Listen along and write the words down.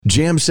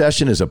Jam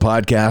Session is a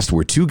podcast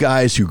where two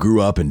guys who grew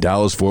up in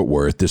Dallas-Fort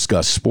Worth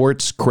discuss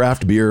sports,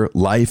 craft beer,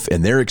 life,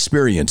 and their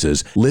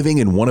experiences living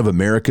in one of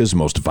America's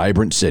most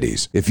vibrant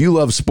cities. If you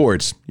love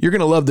sports, you're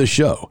going to love this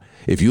show.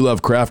 If you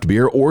love craft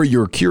beer or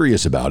you're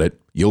curious about it,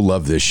 you'll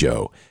love this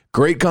show.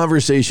 Great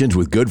conversations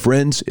with good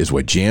friends is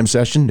what Jam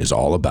Session is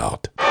all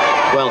about.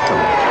 Welcome.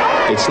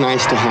 It's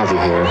nice to have you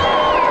here.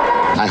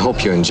 I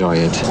hope you enjoy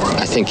it.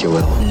 I think you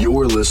will.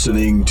 You're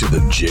listening to the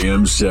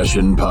Jam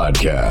Session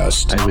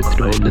Podcast. I was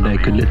told that I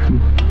could listen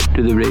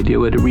to the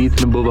radio at a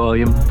reasonable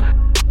volume.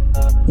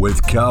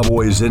 With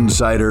Cowboys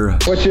insider...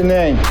 What's your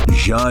name?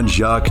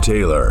 Jean-Jacques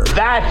Taylor.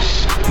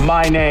 That's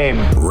my name.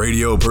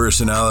 Radio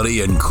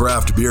personality and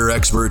craft beer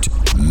expert,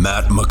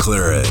 Matt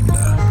McLaren.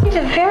 He's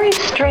a very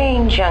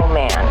strange young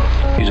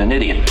man. He's an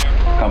idiot.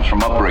 Comes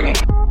from upbringing.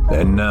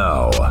 And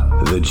now,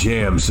 the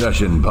Jam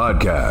Session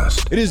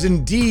Podcast. It is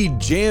indeed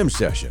Jam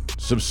Session.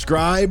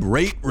 Subscribe,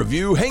 rate,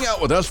 review, hang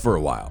out with us for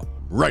a while.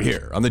 Right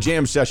here on the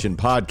Jam Session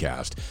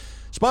Podcast.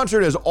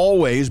 Sponsored as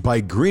always by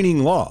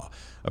Greening Law,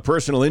 a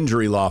personal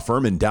injury law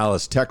firm in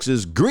Dallas,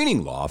 Texas.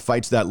 Greening Law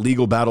fights that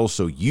legal battle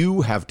so you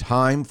have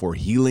time for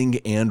healing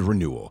and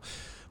renewal.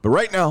 But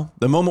right now,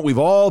 the moment we've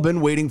all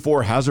been waiting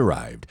for has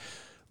arrived.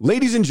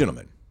 Ladies and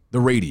gentlemen, the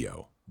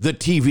radio, the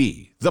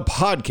TV, the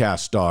podcast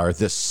star,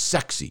 the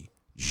sexy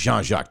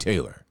Jean-Jacques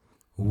Taylor.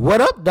 What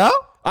up, dog?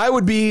 I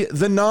would be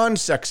the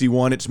non-sexy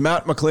one. It's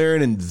Matt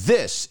McLaren, and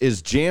this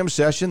is Jam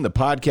Session, the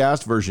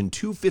podcast version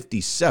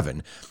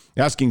 257,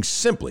 asking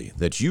simply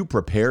that you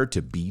prepare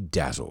to be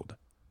dazzled,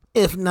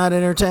 if not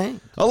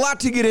entertained. A lot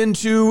to get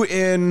into,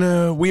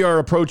 and we are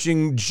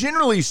approaching,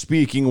 generally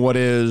speaking, what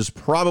is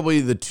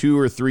probably the 2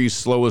 or 3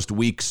 slowest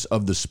weeks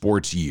of the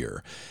sports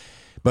year.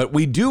 But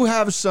we do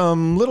have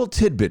some little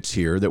tidbits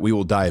here that we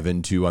will dive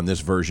into on this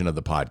version of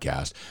the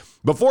podcast.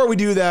 Before we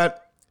do that,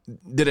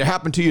 did it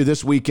happen to you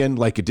this weekend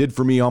like it did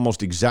for me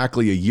almost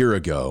exactly a year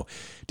ago?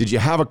 Did you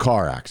have a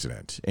car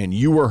accident and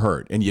you were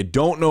hurt and you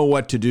don't know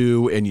what to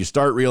do and you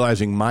start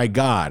realizing, my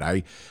God,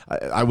 I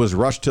was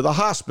rushed to the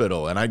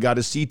hospital and I got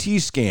a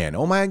CT scan.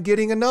 Oh, my, I'm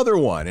getting another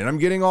one and I'm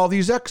getting all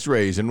these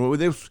x-rays. And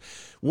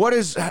what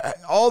is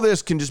all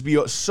this can just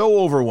be so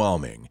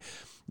overwhelming.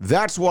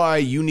 That's why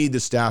you need the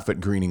staff at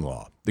Greening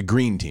Law, the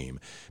Green Team,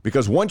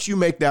 because once you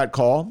make that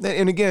call,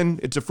 and again,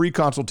 it's a free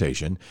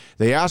consultation,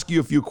 they ask you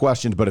a few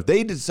questions, but if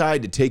they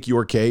decide to take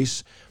your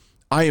case,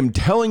 I am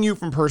telling you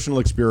from personal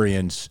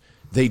experience,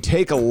 they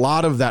take a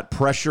lot of that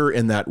pressure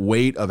and that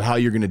weight of how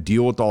you're going to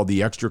deal with all the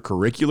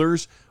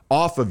extracurriculars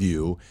off of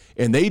you,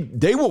 and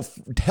they will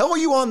tell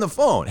you on the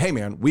phone, hey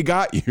man, we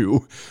got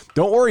you.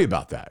 Don't worry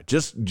about that.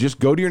 Just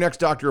go to your next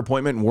doctor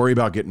appointment and worry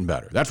about getting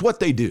better. That's what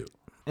they do.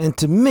 And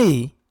to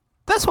me,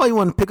 that's why you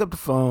want to pick up the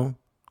phone,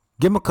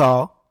 give them a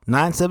call,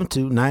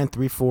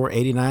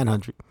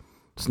 972-934-8900.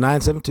 It's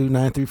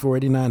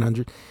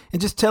 972-934-8900.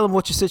 And just tell them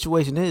what your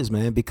situation is,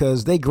 man,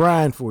 because they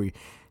grind for you.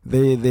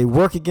 They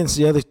work against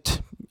the other,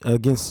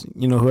 against,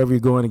 whoever you're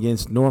going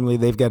against. Normally,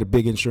 they've got a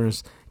big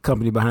insurance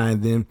company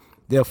behind them.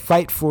 They'll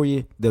fight for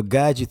you. They'll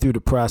guide you through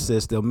the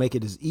process. They'll make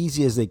it as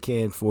easy as they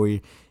can for you.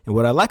 And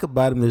what I like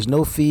about them, there's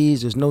no fees.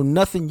 There's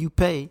nothing you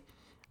pay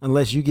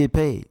unless you get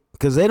paid.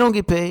 Because they don't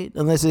get paid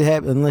unless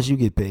you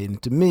get paid.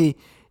 And to me,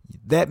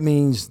 that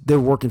means they're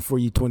working for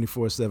you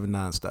 24/7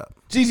 nonstop.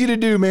 It's easy to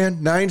do,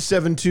 man.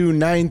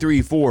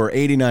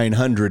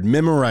 972-934-8900.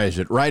 Memorize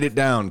it. Write it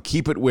down.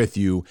 Keep it with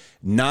you.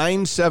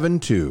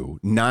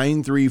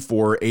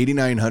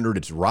 972-934-8900.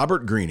 It's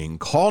Robert Greening.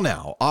 Call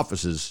now.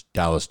 Offices,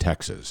 Dallas,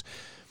 Texas.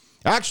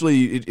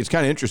 Actually, it's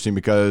kind of interesting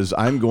because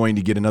I'm going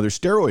to get another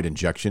steroid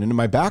injection into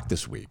my back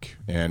this week.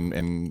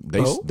 And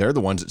they're the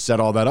ones that set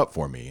all that up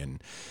for me.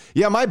 And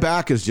yeah, my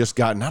back has just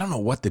gotten, I don't know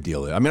what the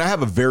deal is. I mean, I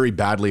have a very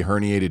badly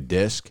herniated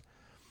disc.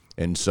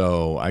 And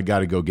so I got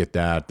to go get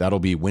that. That'll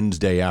be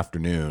Wednesday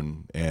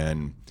afternoon.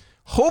 And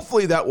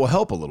hopefully that will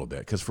help a little bit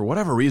because for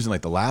whatever reason,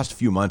 like the last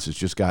few months, it's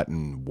just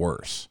gotten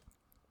worse.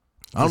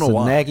 I don't know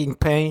why. Nagging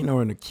pain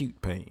or an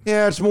acute pain?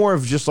 Yeah, it's more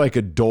of just like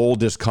a dull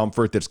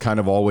discomfort that's kind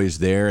of always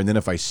there. And then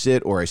if I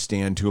sit or I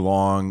stand too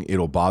long,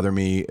 it'll bother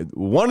me.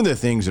 One of the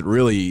things that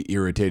really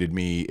irritated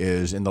me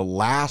is in the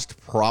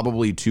last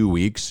probably 2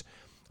 weeks,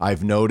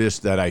 I've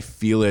noticed that I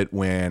feel it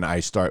when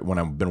I've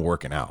been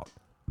working out.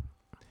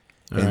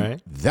 And all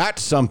right.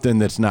 That's something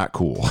that's not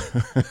cool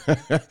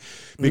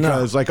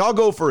because like I'll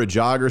go for a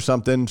jog or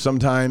something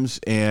sometimes.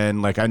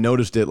 And like I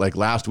noticed it like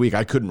last week,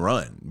 I couldn't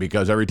run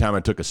because every time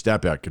I took a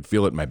step, I could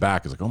feel it in my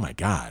back. I was like, oh my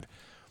God.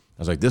 I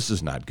was like, this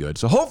is not good.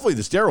 So hopefully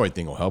the steroid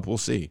thing will help. We'll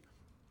see.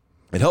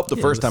 It helped the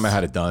first time I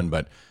had it done,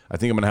 but I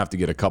think I'm going to have to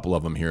get a couple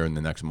of them here in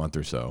the next month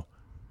or so.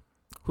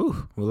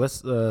 Whew. Well,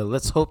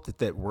 let's hope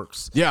that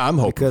works. Yeah, I'm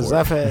hoping because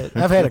for it.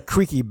 I've had a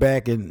creaky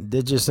back and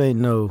there just ain't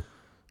no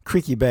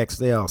creaky backs.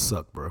 They all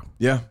suck, bro.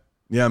 Yeah.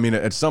 I mean,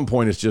 at some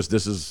point, it's just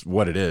this is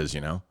what it is,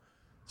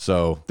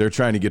 So they're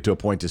trying to get to a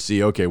point to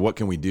see, okay, what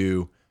can we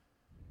do?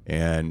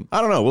 And I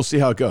don't know. We'll see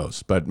how it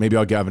goes. But maybe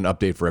I'll have an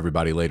update for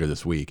everybody later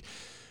this week.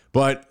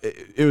 But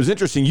it was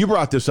interesting. You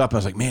brought this up. I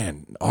was like,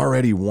 man,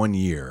 already 1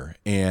 year.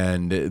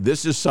 And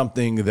this is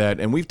something that,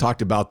 and we've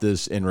talked about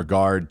this in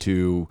regard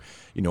to,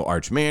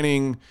 Arch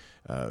Manning,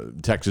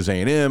 Texas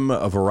A&M,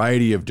 a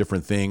variety of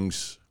different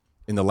things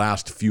in the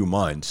last few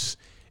months.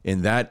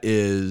 And that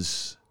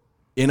is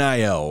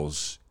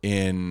NILs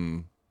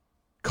in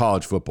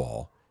college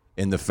football.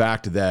 And the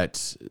fact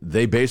that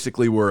they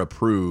basically were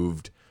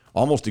approved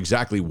almost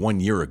exactly 1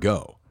 year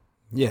ago.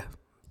 Yeah.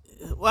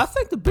 Well, I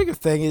think the bigger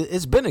thing is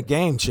it's been a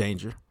game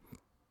changer.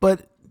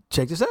 But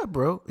check this out,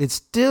 bro. It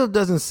still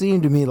doesn't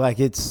seem to me like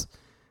it's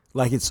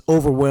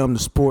overwhelmed the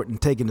sport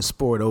and taken the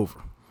sport over.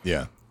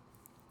 Yeah.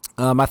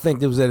 I think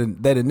there was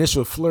that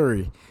initial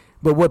flurry.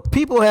 But what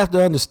people have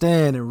to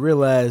understand and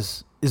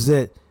realize is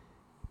that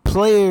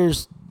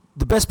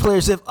the best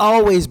players have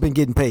always been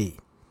getting paid.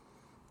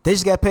 They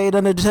just got paid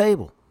under the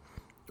table.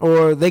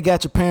 Or they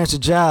got your parents a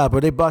job, or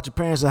they bought your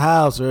parents a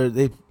house, or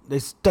they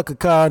stuck a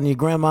car in your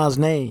grandma's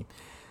name.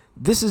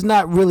 This is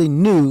not really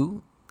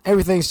new.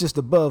 Everything's just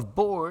above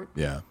board.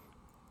 Yeah.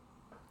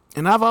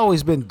 And I've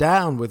always been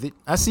down with it.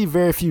 I see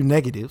very few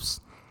negatives.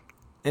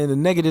 And the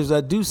negatives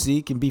I do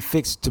see can be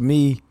fixed to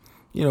me,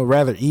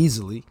 rather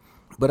easily.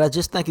 But I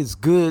just think it's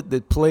good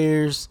that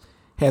players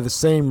have the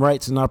same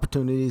rights and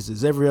opportunities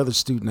as every other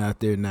student out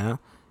there now,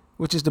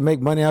 which is to make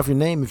money off your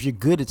name if you're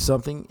good at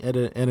something at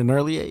an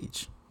early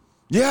age.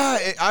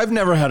 Yeah, I've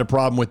never had a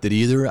problem with it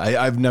either.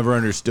 I've never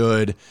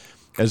understood.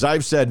 As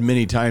I've said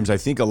many times, I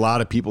think a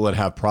lot of people that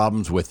have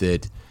problems with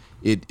it,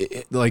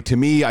 like to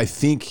me, I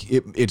think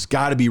it's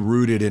got to be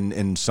rooted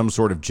in some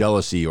sort of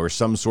jealousy or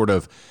some sort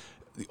of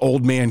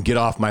old man get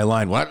off my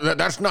line. Well,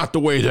 that's not the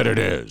way that it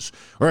is.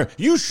 Or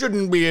you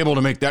shouldn't be able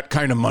to make that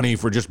kind of money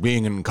for just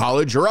being in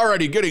college. You're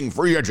already getting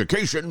free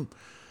education.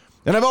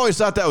 And I've always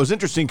thought that was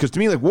interesting because to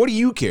me, like, what do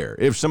you care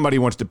if somebody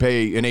wants to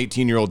pay an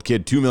 18-year-old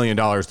kid $2 million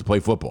to play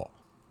football?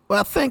 Well,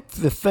 I think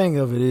the thing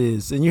of it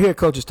is, and you hear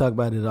coaches talk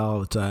about it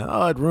all the time,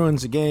 it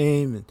ruins the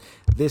game and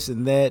this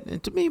and that.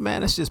 And to me,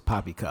 man, it's just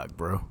poppycock,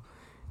 bro.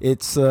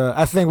 It's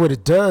I think what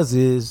it does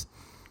is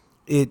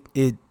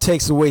it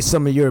takes away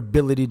some of your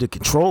ability to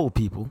control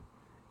people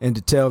and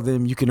to tell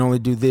them you can only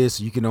do this,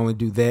 you can only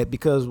do that.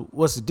 Because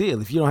what's the deal?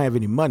 If you don't have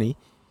any money,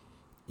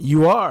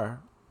 you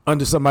are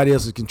under somebody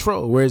else's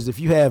control. Whereas if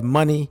you have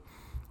money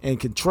and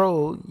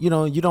control, you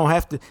don't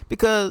have to,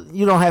 because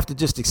you don't have to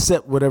just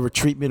accept whatever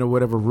treatment or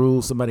whatever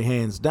rules somebody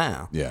hands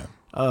down. Yeah.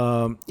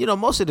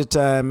 Most of the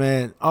time,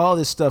 man, all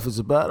this stuff is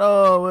about,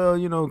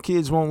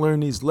 kids won't learn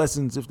these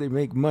lessons if they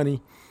make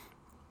money.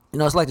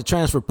 It's like the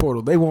transfer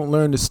portal. They won't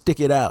learn to stick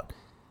it out.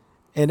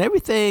 And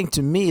everything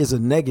to me is a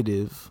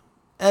negative.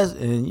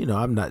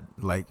 I'm not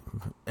like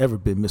ever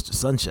been Mr.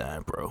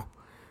 Sunshine, bro.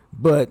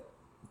 But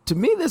to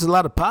me, there's a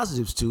lot of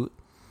positives to it.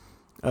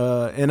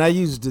 And I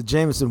used the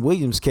Jameson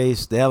Williams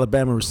case, the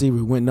Alabama receiver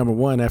who went number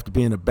one after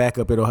being a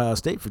backup at Ohio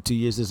State for 2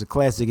 years, as a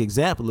classic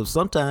example of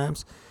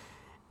sometimes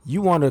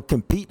you want to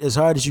compete as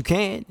hard as you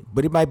can,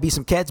 but it might be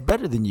some cats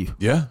better than you.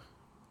 Yeah.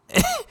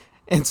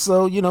 And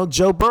so,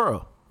 Joe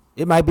Burrow,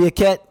 it might be a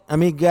guy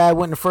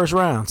went in the first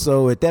round.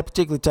 So at that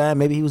particular time,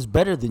 maybe he was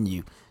better than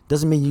you.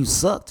 Doesn't mean you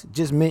sucked. It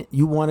just meant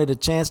you wanted a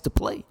chance to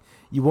play.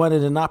 You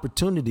wanted an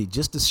opportunity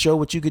just to show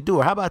what you could do.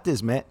 Or how about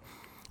this, Matt?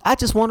 I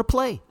just want to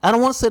play. I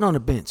don't want to sit on the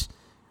bench.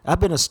 I've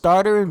been a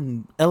starter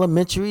in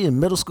elementary and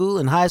middle school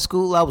and high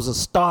school. I was a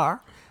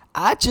star.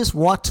 I just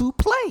want to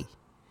play.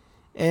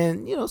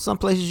 And, some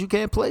places you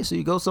can't play, so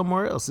you go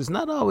somewhere else. It's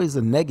not always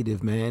a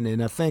negative, man.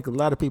 And I think a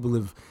lot of people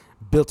have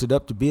built it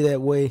up to be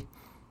that way.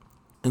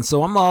 And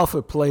so I'm all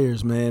for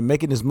players, man,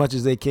 making as much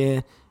as they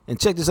can. And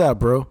check this out,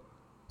 bro.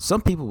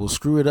 Some people will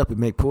screw it up and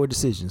make poor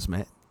decisions,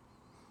 Matt.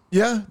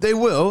 Yeah, they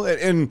will.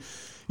 And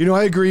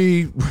I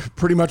agree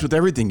pretty much with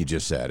everything you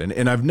just said.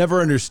 And I've never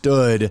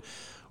understood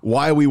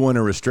why we want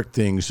to restrict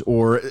things,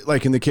 or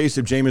like in the case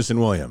of Jameson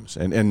Williams.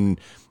 And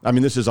I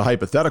mean, this is a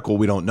hypothetical.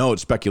 We don't know.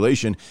 It's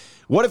speculation.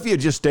 What if he had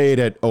just stayed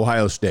at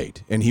Ohio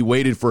State and he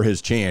waited for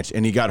his chance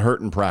and he got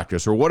hurt in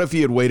practice? Or what if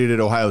he had waited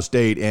at Ohio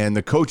State and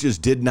the coaches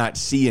did not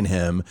see in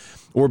him,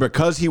 or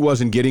because he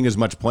wasn't getting as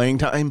much playing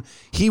time,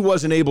 he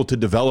wasn't able to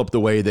develop the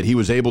way that he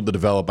was able to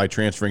develop by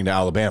transferring to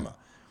Alabama,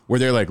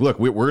 where they're like, look,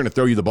 we're going to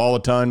throw you the ball a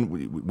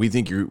ton. We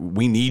think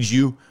we need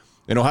you.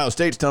 And Ohio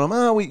State's telling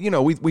him,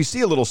 we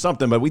see a little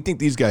something, but we think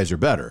these guys are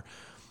better.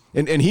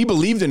 And he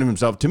believed in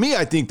himself. To me,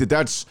 I think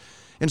that's,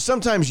 and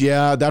sometimes,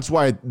 that's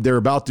why they're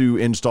about to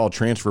install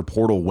transfer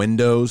portal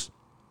windows.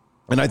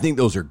 And I think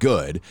those are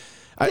good.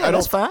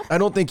 That's fine. I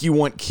don't think you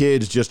want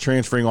kids just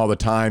transferring all the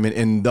time.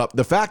 And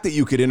the fact that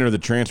you could enter the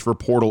transfer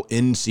portal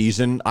in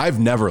season, I've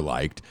never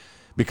liked.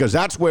 Because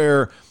that's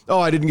where,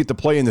 I didn't get to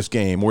play in this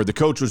game, or the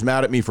coach was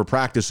mad at me for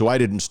practice, so I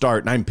didn't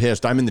start, and I'm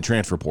pissed. I'm in the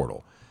transfer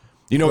portal.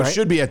 Right. It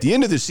should be at the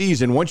end of the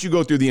season, once you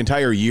go through the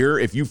entire year,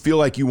 if you feel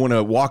like you want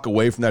to walk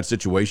away from that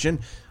situation,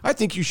 I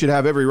think you should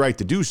have every right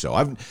to do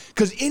so.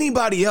 Because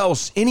anybody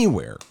else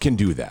anywhere can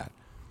do that.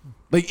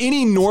 Like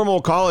any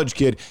normal college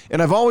kid.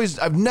 And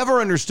I've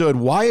never understood,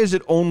 why is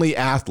it only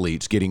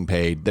athletes getting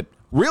paid, that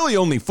really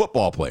only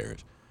football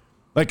players?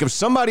 Like if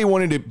somebody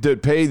wanted to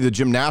pay the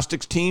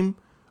gymnastics team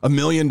 $1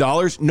 million,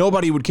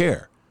 nobody would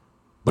care.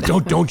 But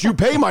don't you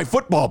pay my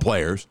football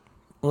players.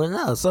 Well,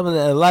 no,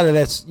 a lot of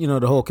that's,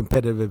 the whole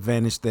competitive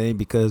advantage thing,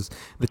 because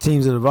the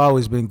teams that have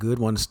always been good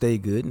want to stay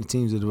good, and the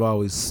teams that have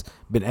always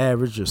been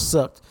average or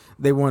sucked,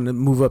 they want to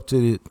move up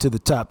to the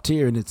top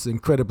tier, and it's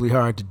incredibly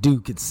hard to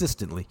do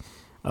consistently.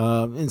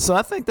 And so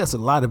I think that's a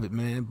lot of it,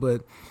 man.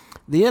 But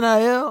the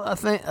NIL, I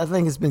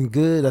think it's been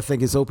good. I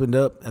think it's opened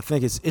up. I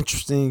think it's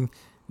interesting,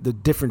 the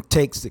different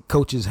takes that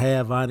coaches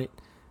have on it.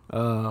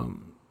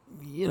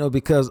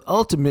 Because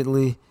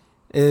ultimately,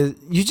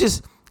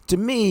 to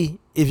me,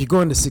 if you're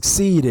going to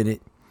succeed in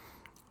it,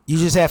 you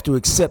just have to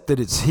accept that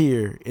it's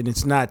here and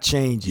it's not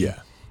changing.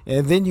 Yeah.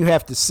 And then you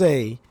have to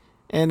say,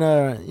 and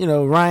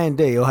Ryan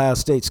Day, Ohio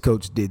State's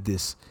coach, did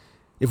this.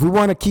 If we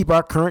want to keep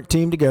our current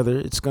team together,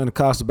 it's going to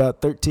cost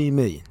about $13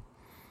 million.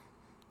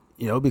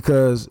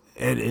 Because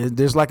and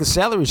there's like a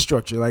salary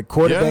structure. Like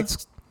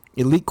quarterbacks,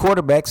 elite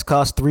quarterbacks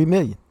cost $3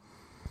 million.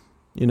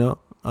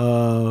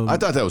 I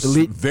thought that was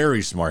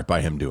very smart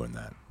by him doing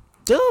that.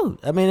 Dude,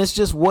 I mean, it's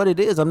just what it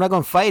is. I'm not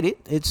going to fight it.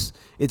 It's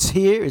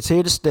here. It's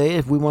here to stay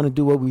if we want to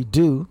do what we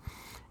do.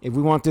 If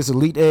we want this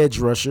elite edge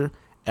rusher,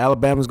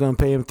 Alabama's going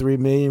to pay him $3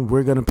 million.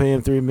 We're going to pay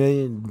him $3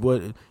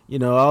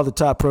 million. All the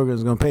top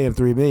programs are going to pay him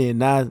 $3 million.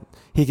 Now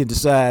he can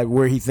decide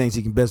where he thinks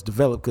he can best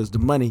develop, because the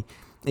money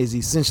is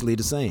essentially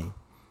the same.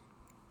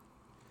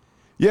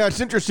 Yeah,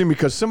 it's interesting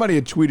because somebody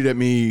had tweeted at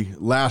me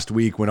last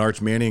week when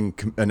Arch Manning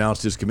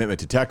announced his commitment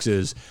to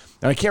Texas,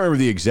 and I can't remember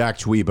the exact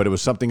tweet, but it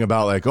was something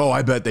about like, oh,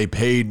 I bet they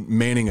paid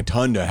Manning a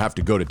ton to have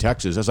to go to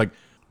Texas. I was like,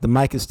 the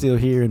mic is still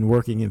here and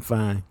working and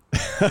fine.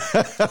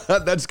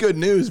 That's good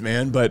news,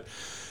 man. But,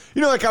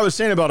 like I was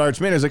saying about Arch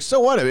Manning, I was like,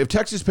 so what? If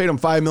Texas paid him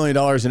 $5 million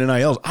in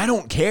NILs, I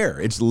don't care.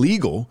 It's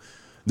legal.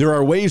 There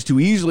are ways to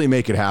easily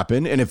make it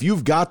happen. And if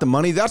you've got the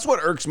money, that's what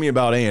irks me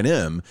about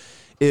A&M.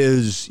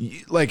 Is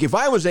like, if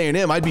I was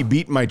A&M, I'd be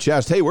beating my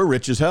chest. Hey, we're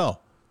rich as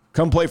hell.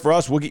 Come play for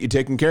us. We'll get you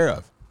taken care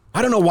of.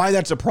 I don't know why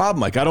that's a problem.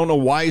 Like, I don't know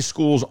why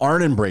schools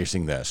aren't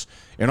embracing this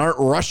and aren't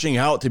rushing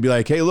out to be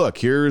like, hey, look,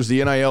 here's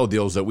the NIL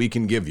deals that we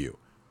can give you.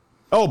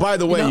 Oh, by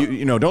the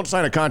way, don't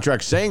sign a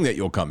contract saying that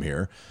you'll come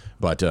here.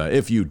 But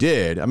if you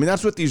did, I mean,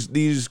 that's what these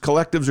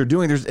collectives are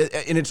doing.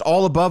 And it's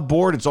all above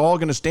board. It's all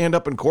going to stand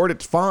up in court.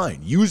 It's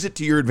fine. Use it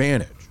to your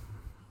advantage.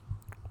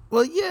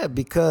 Well, yeah,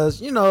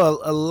 because,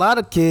 a lot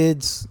of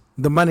kids,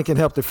 the money can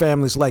help their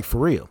families, like, for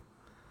real.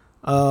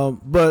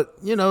 But,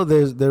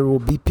 there will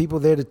be people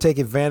there to take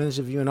advantage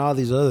of you and all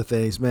these other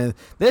things, man.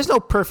 There's no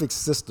perfect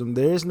system.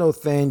 There is no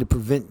thing to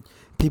prevent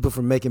people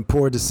from making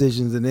poor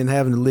decisions and then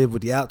having to live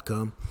with the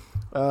outcome.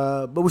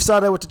 But we saw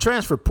that with the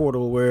transfer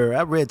portal, where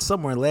I read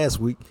somewhere last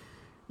week,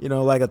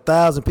 like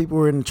 1,000 people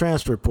were in the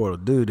transfer portal.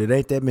 Dude, it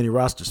ain't that many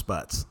roster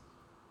spots.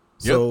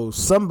 So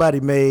somebody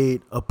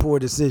made a poor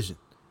decision,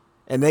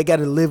 and they got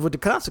to live with the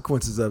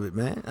consequences of it,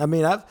 man. I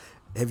mean,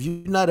 have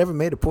you not ever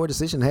made a poor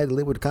decision and had to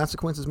live with the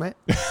consequences, man?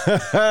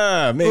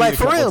 Maybe like,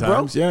 for real,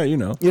 times. Bro. Yeah, You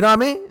know what I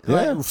mean?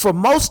 Yeah. Like, for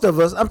most of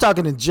us, I'm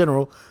talking in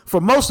general, for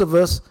most of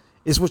us,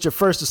 it's with your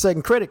first or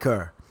second credit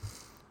card,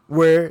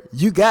 where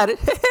you got it.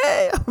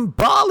 Hey, I'm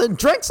balling.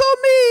 Drinks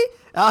on me.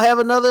 I'll have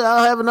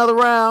another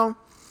round.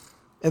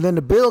 And then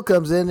the bill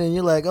comes in, and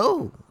you're like,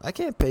 oh, I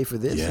can't pay for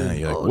this. Yeah, and,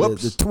 you're like,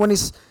 whoops. The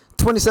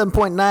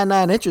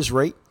 27.99 interest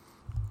rate.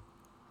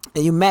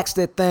 And you max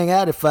that thing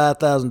out at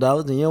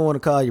 $5,000, and you don't want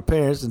to call your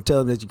parents and tell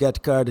them that you got the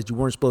card that you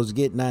weren't supposed to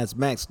get. Now it's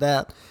maxed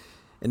out.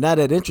 And now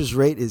that interest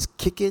rate is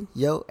kicking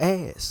your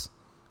ass.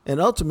 And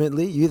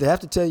ultimately, you either have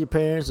to tell your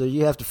parents or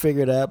you have to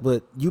figure it out.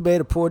 But you made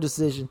a poor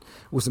decision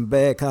with some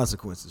bad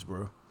consequences,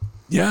 bro.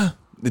 Yeah,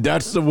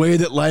 that's the way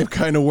that life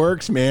kind of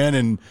works, man.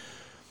 And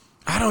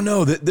I don't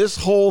know, that this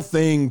whole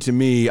thing, to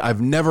me,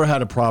 I've never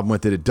had a problem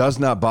with it. It does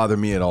not bother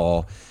me at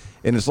all.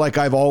 And it's like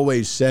I've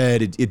always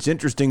said, it's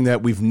interesting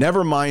that we've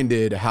never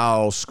minded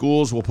how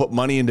schools will put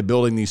money into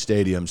building these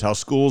stadiums, how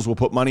schools will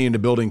put money into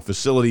building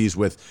facilities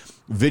with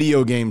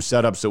video game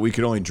setups that we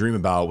could only dream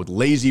about, with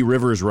lazy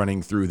rivers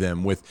running through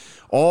them,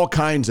 with all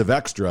kinds of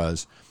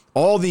extras,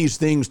 all these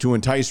things to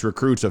entice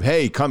recruits of,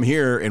 hey, come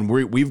here and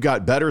we've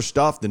got better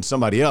stuff than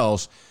somebody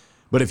else.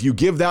 But if you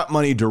give that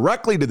money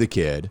directly to the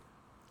kid,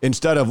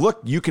 instead of, look,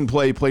 you can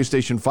play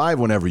PlayStation 5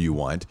 whenever you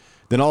want,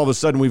 then all of a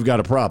sudden we've got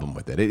a problem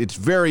with it. It's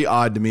very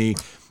odd to me.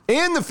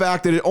 And the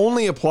fact that it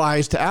only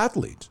applies to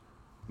athletes.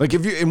 Like,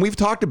 and we've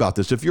talked about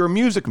this, if you're a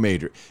music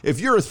major, if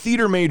you're a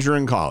theater major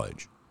in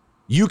college,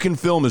 you can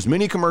film as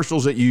many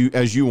commercials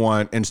as you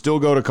want and still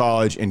go to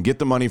college and get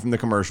the money from the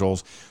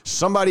commercials.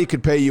 Somebody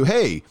could pay you,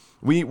 hey,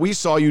 we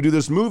saw you do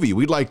this movie.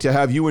 We'd like to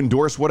have you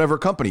endorse whatever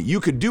company. You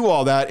could do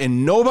all that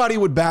and nobody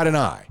would bat an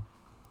eye.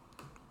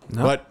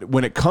 No. But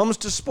when it comes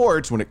to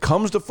sports, when it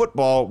comes to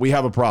football, we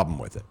have a problem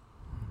with it.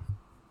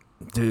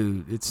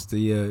 Dude, it's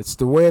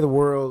the way of the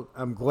world.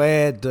 I'm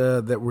glad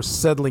that we're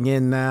settling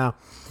in now.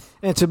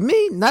 And to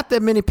me, not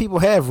that many people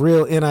have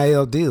real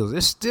NIL deals.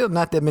 There's still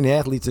not that many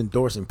athletes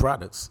endorsing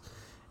products.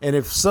 And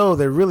if so,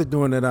 they're really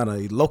doing it on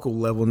a local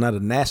level, not a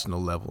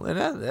national level.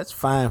 And that's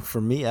fine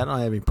for me. I don't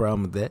have any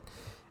problem with that.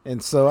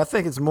 And so I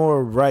think it's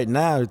more right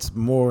now, it's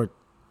more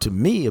to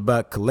me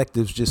about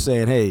collectives just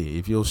saying, hey,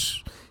 if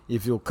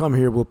you'll come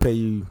here, we'll pay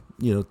you,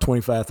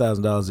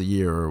 $25,000 a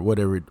year or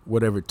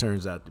whatever it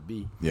turns out to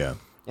be. Yeah.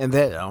 And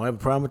that, I don't have a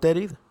problem with that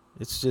either.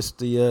 It's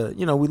just we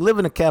live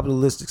in a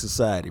capitalistic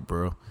society,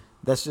 bro.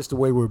 That's just the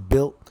way we're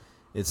built.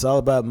 It's all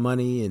about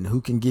money and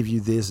who can give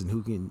you this and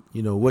who can,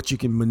 what you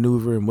can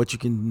maneuver and what you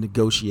can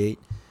negotiate.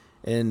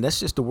 And that's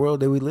just the world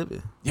that we live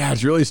in. Yeah,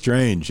 it's really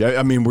strange.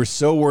 I mean, we're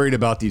so worried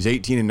about these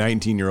 18 and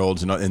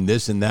 19-year-olds and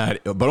this and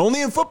that, but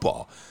only in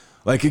football.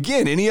 Like,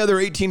 again, any other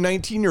 18,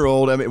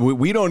 19-year-old, I mean,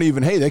 we don't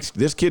even, hey,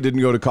 this kid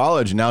didn't go to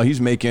college, and now he's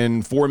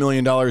making $4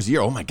 million a year.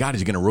 Oh, my God,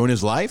 is he going to ruin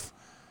his life?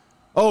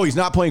 Oh, he's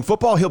not playing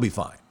football? He'll be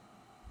fine.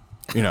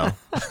 I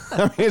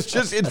mean,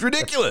 it's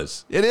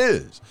ridiculous. It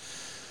is.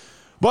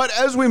 But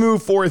as we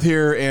move forth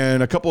here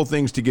and a couple of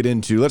things to get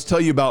into, let's tell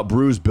you about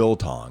Brews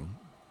Biltong.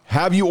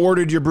 Have you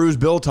ordered your Brews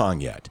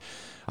Biltong yet?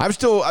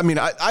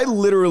 I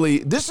literally,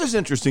 this is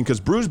interesting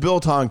because Brews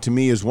Biltong to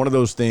me is one of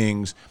those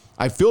things.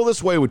 I feel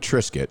this way with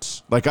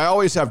Triscuits. Like, I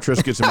always have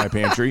Triscuits in my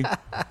pantry.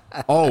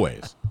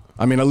 Always.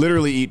 I mean, I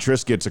literally eat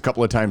Triscuits a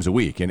couple of times a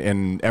week.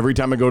 And every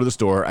time I go to the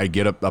store, I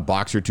get a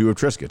box or two of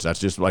Triscuits. That's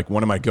just like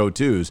one of my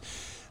go-tos.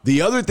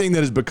 The other thing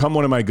that has become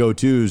one of my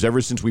go-tos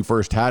ever since we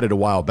first had it a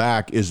while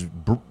back is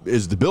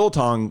the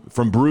Biltong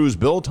from Brews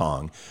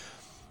Biltong.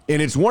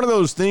 And it's one of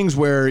those things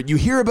where you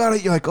hear about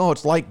it, you're like, oh,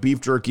 it's like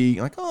beef jerky.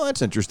 You're like, oh,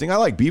 that's interesting. I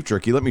like beef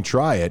jerky. Let me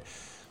try it.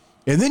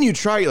 And then you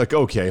try it, like,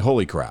 okay,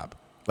 holy crap.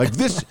 Like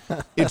this,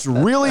 it's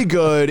really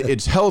good.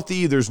 It's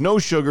healthy. There's no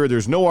sugar.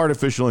 There's no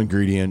artificial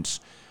ingredients.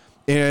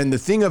 And the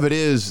thing of it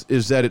is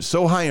that it's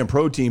so high in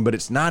protein, but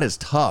it's not as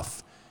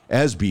tough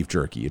as beef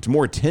jerky. It's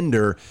more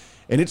tender.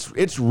 And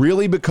it's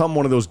really become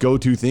one of those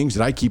go-to things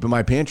that I keep in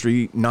my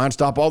pantry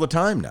nonstop all the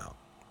time now.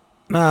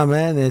 Nah,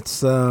 man, it's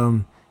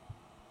the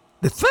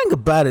thing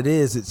about it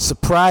is it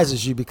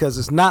surprises you because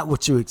it's not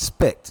what you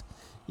expect.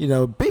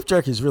 Beef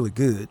jerky is really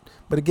good,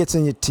 but it gets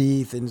in your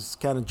teeth and it's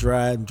kind of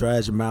dry and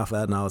dries your mouth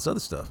out and all this other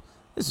stuff.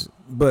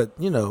 But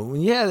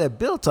when you have that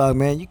Biltong,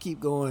 man, you keep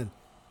going,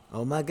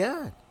 oh my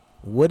God,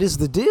 what is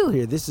the deal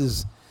here?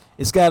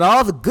 It's got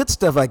all the good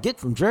stuff I get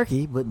from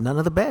jerky, but none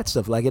of the bad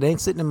stuff. Like, it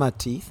ain't sitting in my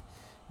teeth.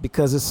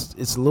 Because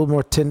it's a little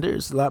more tender,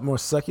 it's a lot more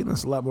succulent,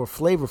 it's a lot more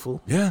flavorful.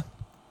 Yeah.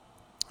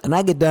 And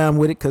I get down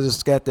with it because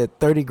it's got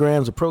that 30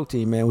 grams of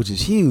protein, man, which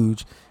is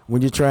huge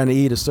when you're trying to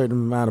eat a certain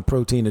amount of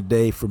protein a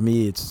day. For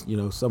me, it's,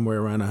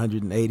 somewhere around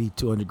 180,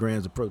 200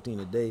 grams of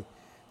protein a day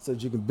so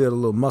that you can build a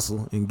little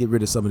muscle and get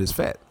rid of some of this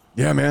fat.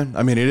 Yeah, man.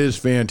 I mean, it is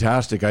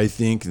fantastic. I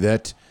think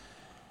that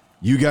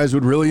you guys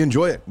would really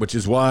enjoy it, which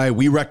is why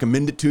we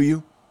recommend it to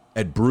you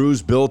at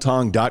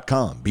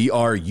brewsbiltong.com,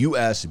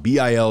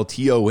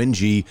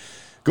 BRUSBILTONG.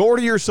 Go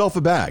order yourself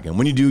a bag, and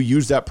when you do,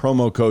 use that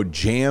promo code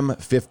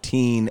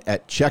JAM15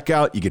 at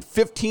checkout. You get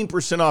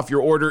 15% off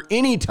your order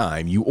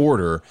anytime you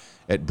order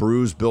at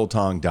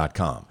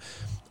brewsbiltong.com.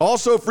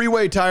 Also,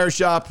 Freeway Tire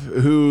Shop,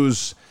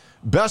 whose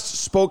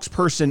best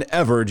spokesperson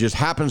ever just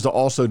happens to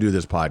also do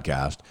this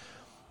podcast,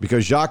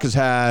 because Jacques has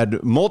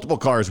had multiple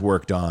cars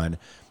worked on.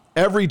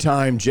 Every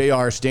time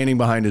JR is standing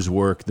behind his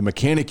work, the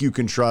mechanic you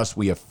can trust,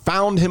 we have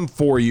found him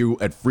for you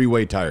at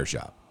Freeway Tire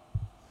Shop.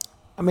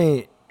 I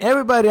mean,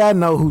 everybody I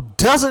know who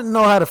doesn't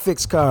know how to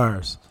fix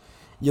cars,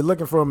 you're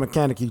looking for a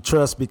mechanic you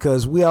trust,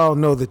 because we all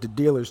know that the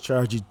dealers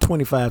charge you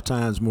 25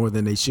 times more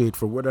than they should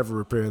for whatever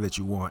repair that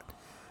you want.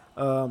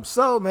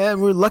 So,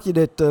 man, we're lucky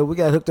that we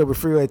got hooked up with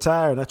Freeway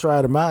Tire, and I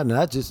tried them out, and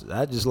I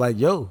just like,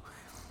 yo,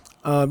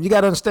 you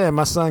got to understand,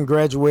 my son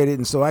graduated,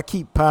 and so I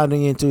keep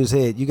pounding into his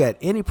head, you got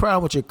any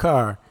problem with your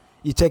car,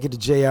 you take it to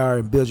JR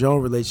and build your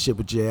own relationship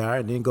with JR,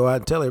 and then go out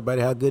and tell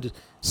everybody how good the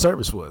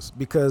service was.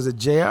 Because at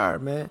JR,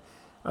 man,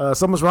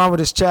 something's wrong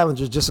with this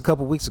Challenger just a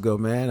couple weeks ago,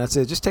 man. I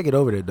said, just take it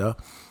over there,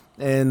 dog.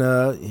 And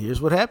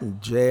here's what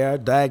happened. JR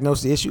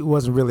diagnosed the issue. It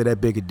wasn't really that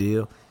big a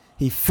deal.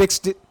 He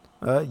fixed it,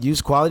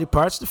 used quality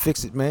parts to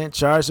fix it, man.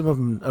 Charged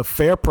him a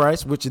fair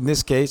price, which in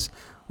this case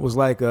was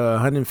like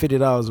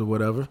 $150 or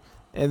whatever.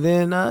 And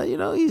then,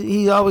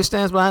 he always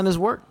stands behind his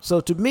work. So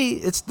to me,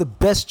 it's the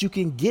best you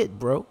can get,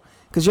 bro.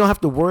 Because you don't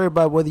have to worry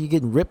about whether you're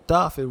getting ripped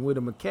off. And with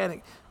a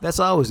mechanic, that's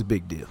always a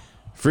big deal.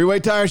 Freeway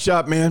Tire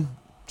Shop, man.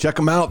 Check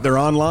them out. They're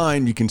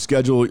online. You can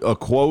schedule a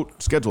quote.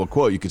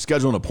 You can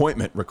schedule an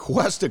appointment,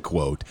 request a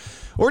quote,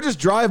 or just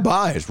drive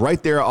by. It's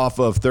right there off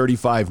of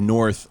 35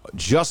 North,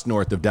 just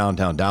north of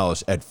downtown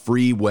Dallas at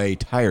Freeway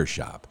Tire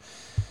Shop.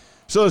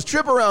 So this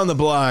trip around the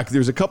block,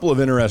 there's a couple of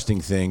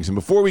interesting things. And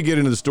before we get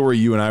into the story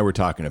you and I were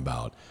talking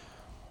about,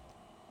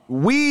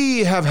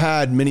 we have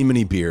had many,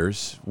 many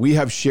beers. We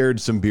have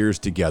shared some beers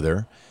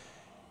together.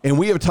 And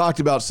we have talked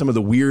about some of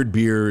the weird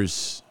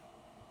beers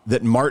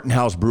that Martin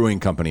House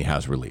Brewing Company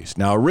has released.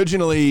 Now,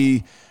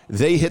 originally,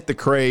 they hit the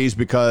craze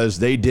because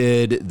they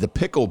did the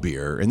pickle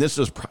beer. And this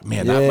was,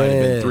 man, that might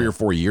have been 3 or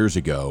 4 years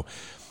ago.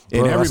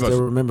 And I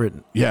still remember it.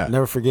 Yeah.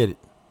 Never forget it.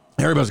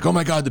 Everybody's like, oh,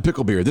 my God, the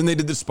pickle beer. Then they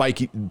did the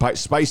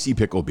spicy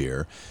pickle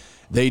beer.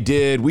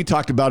 We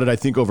talked about it, I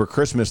think, over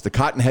Christmas, the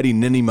Cotton Heady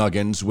Ninny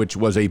Muggins, which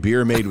was a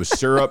beer made with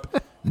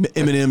syrup,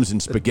 M&Ms,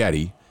 and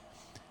spaghetti.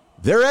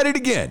 They're at it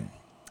again.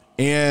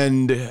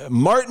 And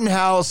Martin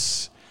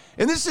House,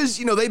 and this is,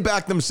 they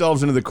back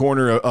themselves into the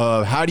corner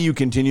of how do you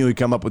continually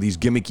come up with these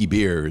gimmicky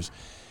beers?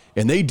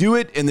 And they do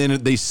it, and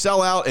then they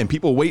sell out, and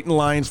people wait in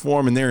lines for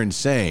them, and they're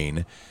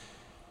insane.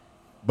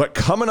 But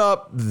coming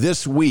up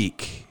this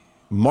week,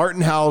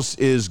 Martin House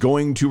is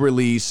going to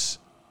release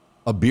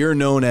a beer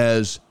known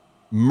as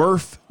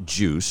Murph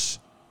Juice,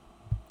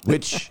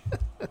 which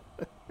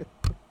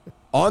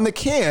on the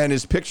can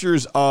is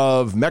pictures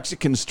of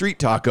Mexican street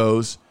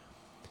tacos,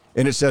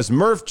 and it says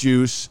Murph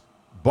Juice,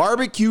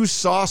 barbecue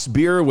sauce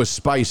beer with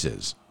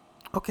spices.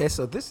 Okay,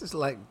 so this is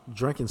like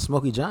drinking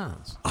Smoky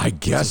John's. I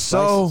guess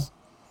so.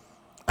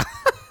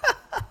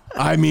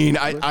 I mean,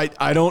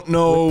 I don't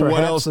know With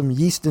what else. Some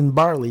yeast and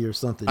barley or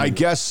something. I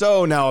guess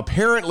so. Now,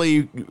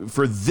 apparently,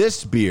 for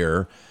this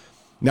beer,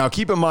 now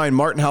keep in mind,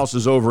 Martin House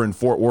is over in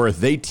Fort Worth.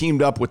 They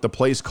teamed up with the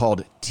place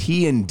called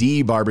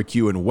T&D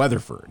Barbecue in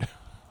Weatherford.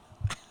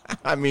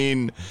 I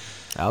mean,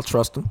 I'll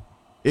trust them.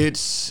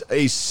 It's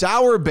a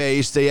sour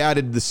base. They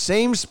added the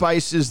same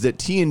spices that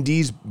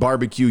T&D's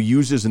barbecue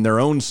uses in their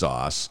own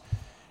sauce,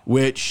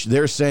 which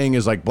they're saying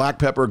is like black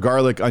pepper,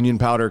 garlic, onion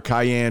powder,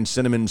 cayenne,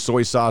 cinnamon,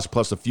 soy sauce,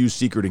 plus a few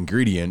secret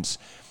ingredients.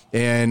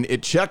 And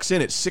it checks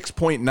in at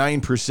 6.9%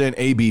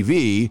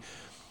 ABV.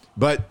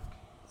 But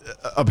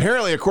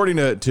apparently,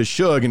 according to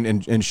Shug,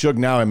 and Shug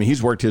now, I mean,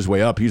 he's worked his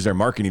way up. He's their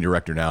marketing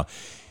director now.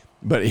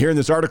 But here in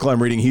this article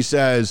I'm reading, he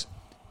says,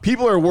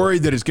 people are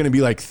worried that it's going to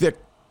be like thick,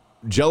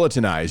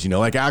 gelatinized,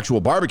 like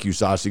actual barbecue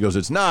sauce. He goes,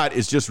 it's not.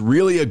 It's just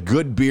really a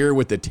good beer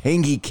with a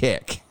tangy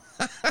kick.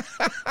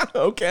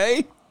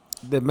 Okay.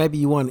 That maybe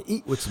you want to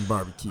eat with some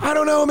barbecue. I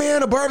don't know,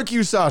 man. A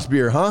barbecue sauce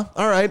beer, huh?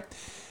 All right.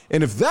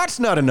 And if that's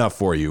not enough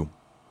for you,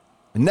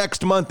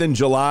 next month in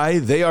July,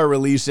 they are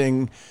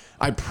releasing,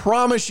 I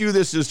promise you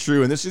this is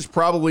true, and this is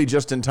probably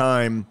just in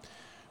time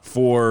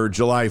for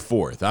July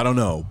 4th. I don't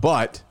know.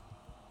 But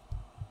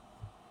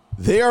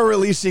they are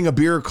releasing a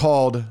beer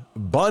called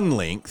Bun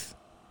Length,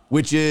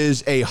 which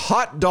is a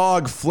hot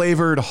dog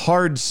flavored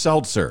hard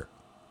seltzer.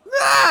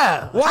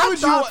 Why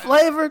would you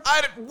flavored?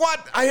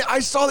 I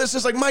saw this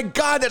as like, my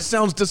God, that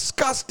sounds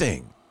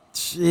disgusting.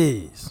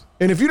 Jeez.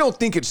 And if you don't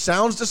think it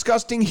sounds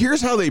disgusting,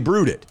 here's how they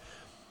brewed it.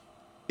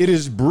 It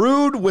is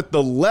brewed with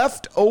the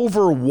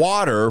leftover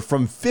water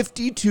from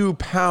 52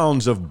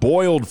 pounds of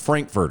boiled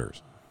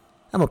frankfurters.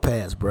 I'm a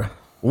pass, bro.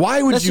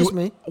 Why would That's you just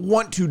me.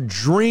 want to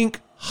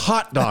drink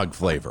hot dog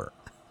flavor?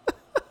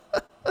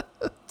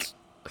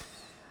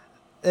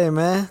 Hey,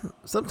 man,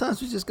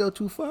 sometimes we just go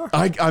too far.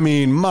 I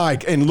mean,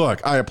 Mike, and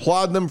look, I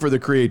applaud them for the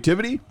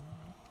creativity.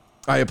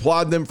 I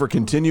applaud them for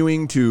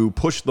continuing to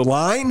push the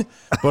line.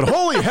 But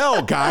holy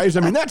hell, guys, I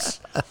mean, that's...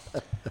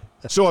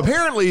 So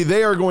apparently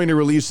they are going to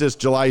release this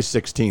July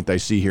 16th, I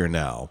see here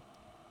now.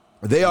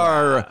 They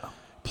are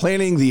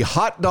planning the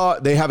hot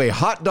dog... They have a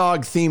hot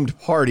dog-themed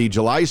party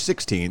July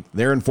 16th.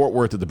 They're in Fort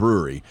Worth at the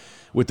brewery,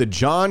 with the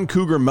John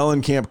Cougar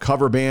Mellencamp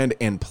cover band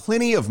and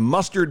plenty of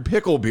mustard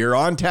pickle beer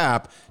on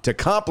tap to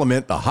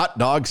complement the hot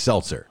dog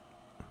seltzer.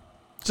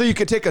 So you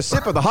could take a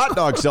sip of the hot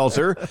dog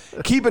seltzer,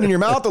 keep it in your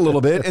mouth a little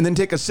bit, and then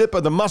take a sip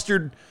of the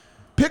mustard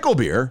pickle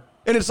beer,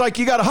 and it's like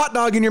you got a hot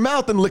dog in your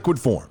mouth in liquid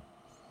form.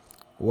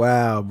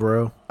 Wow,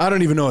 bro. I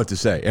don't even know what to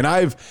say. And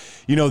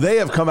they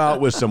have come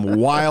out with some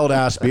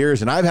wild-ass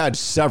beers, and I've had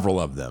several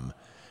of them.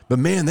 But,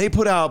 man, they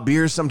put out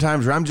beers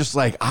sometimes where I'm just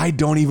like, I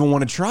don't even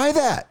want to try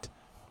that.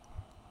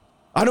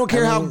 I don't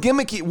care how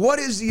gimmicky. What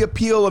is the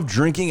appeal of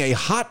drinking a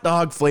hot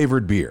dog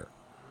flavored beer?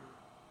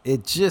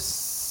 It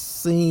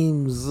just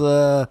seems,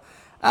 I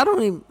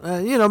don't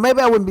even, maybe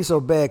I wouldn't be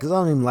so bad because I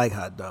don't even like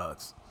hot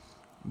dogs.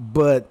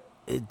 But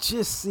it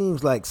just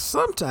seems like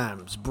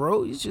sometimes,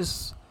 bro,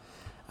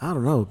 I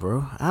don't know,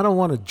 bro. I don't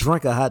want to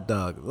drink a hot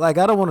dog. Like,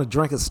 I don't want to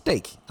drink a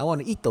steak. I want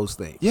to eat those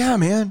things. Yeah,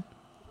 man.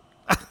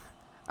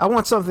 I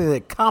want something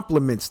that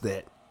complements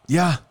that.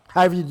 Yeah.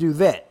 However you do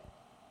that.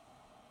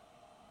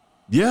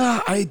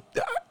 Yeah, I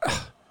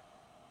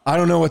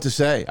don't know what to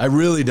say. I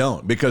really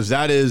don't, because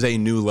that is a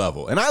new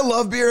level. And I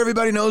love beer.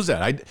 Everybody knows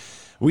that.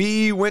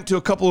 We went to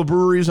a couple of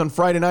breweries on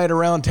Friday night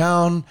around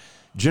town.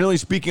 Generally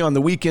speaking, on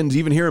the weekends,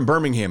 even here in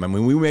Birmingham. I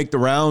mean, we make the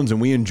rounds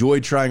and we enjoy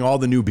trying all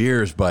the new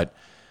beers, but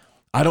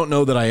I don't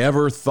know that I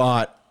ever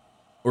thought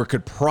or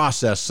could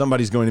process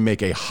somebody's going to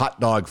make a hot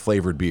dog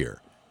flavored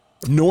beer,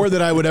 nor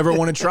that I would ever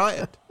want to try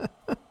it.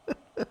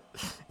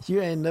 You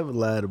ain't never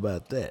lied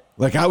about that.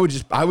 Like I would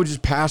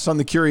just pass on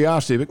the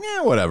curiosity, but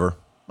yeah, whatever.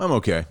 I'm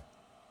okay.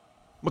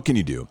 What can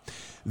you do?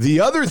 The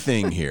other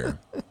thing here,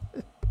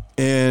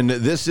 and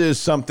this is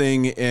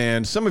something,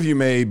 and some of you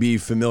may be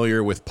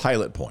familiar with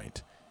Pilot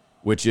Point,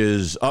 which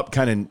is up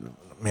kind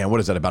of, man,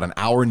 what is that, about an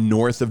hour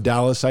north of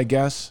Dallas, I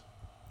guess?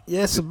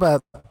 Yeah, it's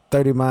about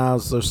 30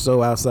 miles or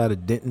so outside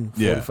of Denton,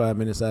 45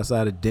 minutes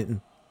outside of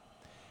Denton.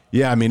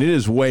 Yeah, I mean, it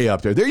is way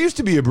up there. There used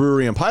to be a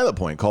brewery in Pilot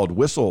Point called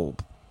Whistle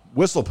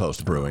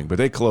Post Brewing, but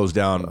they closed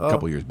down a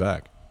couple years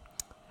back.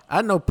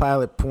 I know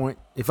Pilot Point.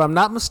 If I'm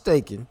not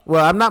mistaken,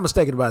 well, I'm not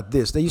mistaken about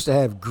this. They used to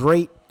have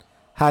great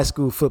high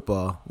school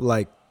football.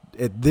 Like,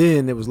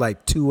 then it was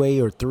like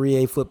 2A or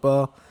 3A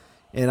football.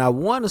 And I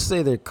want to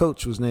say their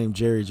coach was named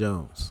Jerry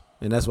Jones.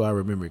 and that's why I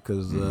remember it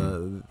because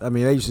I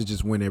mean they used to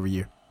just win every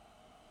year.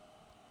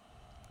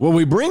 Well,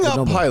 we bring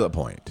up Pilot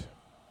Point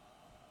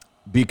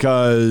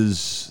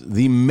because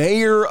the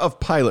mayor of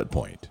Pilot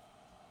Point,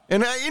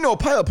 and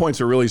Pilot Point's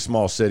a really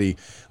small city.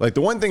 Like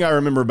the one thing I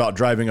remember about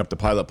driving up to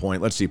Pilot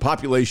Point, let's see,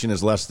 population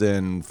is less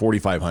than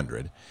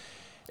 4,500.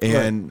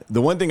 And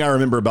the one thing I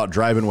remember about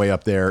driving way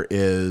up there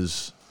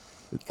is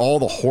all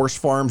the horse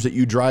farms that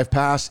you drive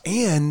past.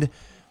 And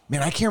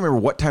man, I can't remember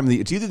what time of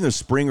it's either in the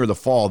spring or the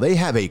fall. They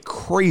have a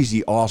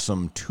crazy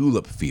awesome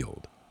tulip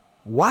field.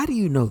 Why do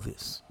you know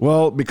this?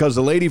 Well, because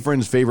the lady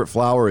friend's favorite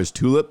flower is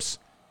tulips.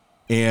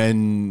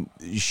 And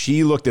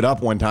she looked it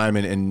up one time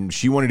and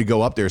she wanted to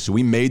go up there. So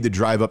we made the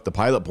drive up to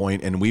Pilot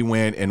Point and we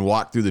went and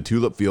walked through the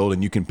tulip field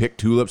and you can pick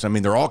tulips. I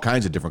mean, they're all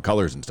kinds of different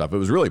colors and stuff. It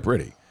was really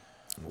pretty.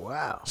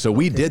 Wow. So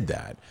we did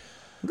that.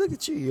 Look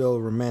at you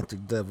old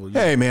romantic devil.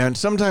 Hey, man,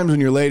 sometimes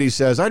when your lady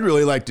says, I'd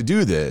really like to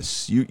do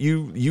this,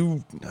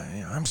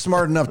 I'm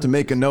smart enough to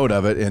make a note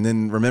of it and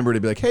then remember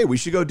to be like, hey, we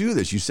should go do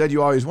this. You said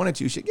you always wanted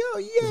to. You should go,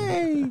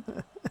 yay.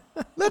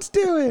 Let's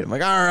do it. I'm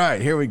like, all right,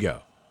 here we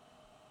go.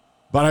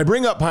 But I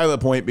bring up Pilot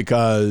Point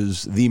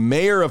because the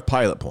mayor of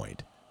Pilot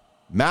Point,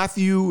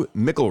 Matthew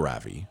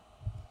McIlravy,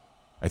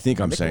 I think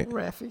I'm saying.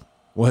 McIlravy?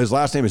 Well, his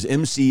last name is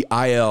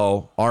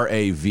McIlravy.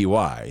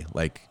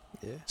 Like,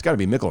 it's got to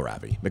be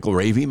McIlravy.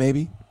 McIlravy,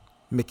 maybe?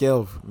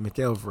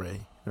 McIlvray.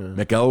 I don't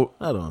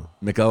know.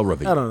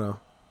 McIlravy. I don't know.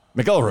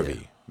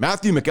 McIlravy. Yeah.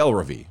 Matthew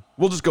McIlravy.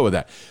 We'll just go with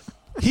that.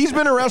 He's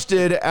been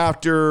arrested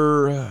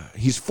after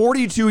he's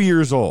 42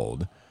 years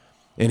old,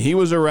 and he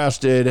was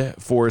arrested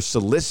for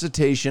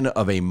solicitation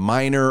of a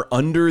minor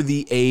under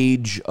the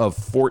age of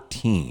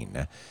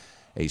 14,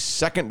 a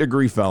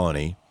second-degree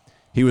felony.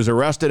 He was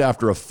arrested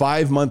after a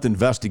 5-month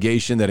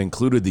investigation that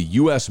included the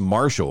U.S.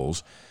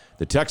 Marshals,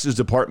 the Texas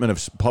Department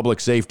of Public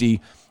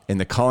Safety, and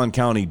the Collin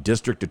County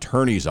District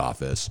Attorney's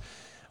Office.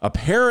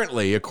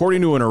 Apparently,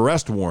 according to an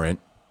arrest warrant,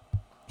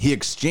 he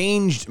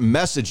exchanged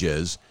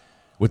messages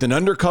with an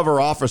undercover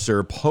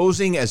officer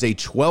posing as a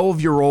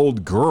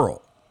 12-year-old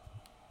girl.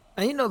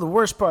 And you know the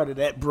worst part of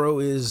that, bro,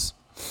 is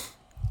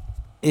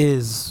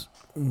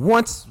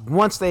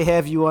once they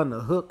have you on the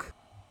hook.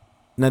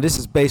 Now this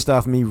is based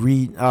off me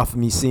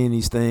seeing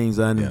these things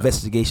on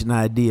investigation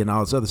ID and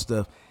all this other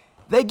stuff.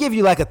 They give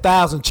you like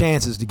 1,000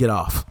 chances to get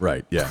off.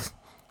 Right, yeah.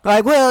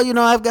 Like, well,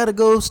 I've got to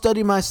go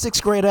study my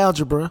 6th grade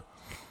algebra.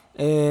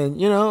 And,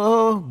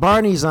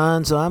 Barney's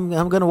on, so I'm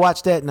going to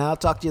watch that now. I'll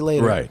talk to you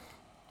later. Right.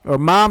 Or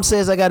mom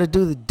says I got to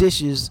do the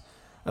dishes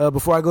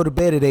before I go to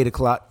bed at 8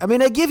 o'clock. I mean,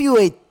 they give you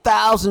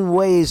 1,000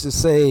 ways to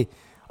say,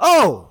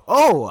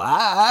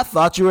 I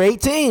thought you were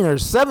 18 or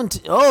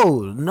 17.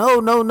 Oh,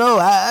 no,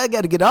 I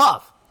got to get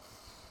off.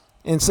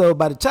 And so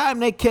by the time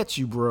they catch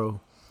you, bro,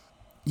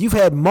 you've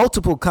had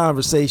multiple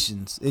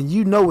conversations and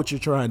you know what you're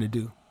trying to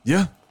do.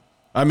 Yeah.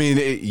 I mean,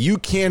 you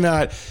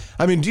cannot.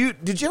 I mean,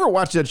 did you ever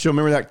watch that show?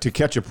 Remember that To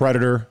Catch a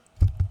Predator?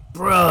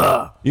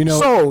 Bruh.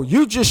 So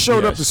you just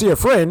showed up to see a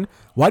friend.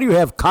 Why do you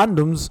have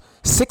condoms,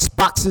 6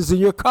 boxes in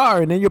your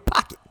car and in your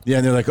pocket? Yeah,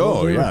 and they're like,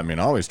 I mean,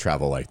 I always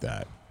travel like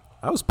that.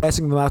 I was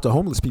passing them out to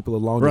homeless people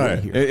along the way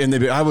here. And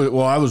I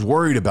was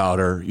worried about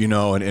her,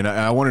 and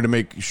I wanted to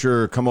make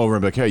sure, come over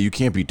and be like, hey, you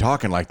can't be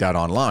talking like that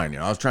online.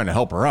 I was trying to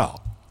help her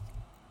out.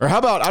 Or how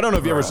about, I don't know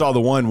if you ever saw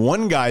the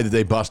one guy that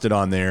they busted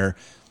on there,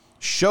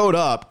 showed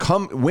up,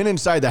 went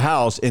inside the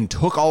house and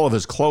took all of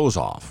his clothes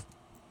off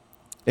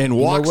and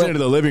walks into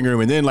the living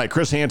room. And then like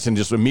Chris Hansen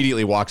just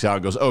immediately walks out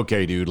and goes,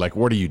 okay, dude, like,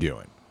 what are you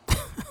doing?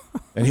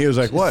 And he was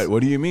like, what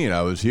do you mean?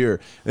 I was here.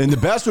 And the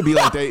best would be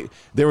like they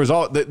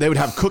would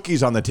have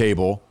cookies on the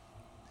table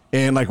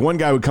and like one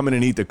guy would come in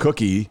and eat the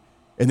cookie.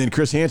 And then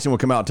Chris Hansen would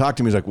come out and talk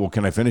to me. He's like, well,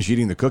 can I finish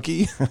eating the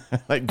cookie?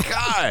 Like,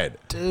 God.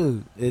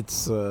 Dude,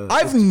 it's...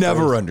 I've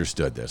never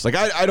understood this. Like,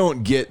 I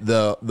don't get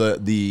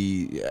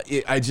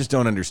I just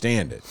don't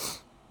understand it.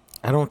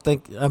 I don't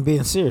think... I'm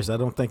being serious. I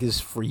don't think it's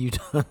for you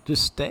to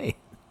understand.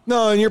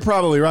 No, and you're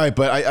probably right.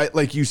 But I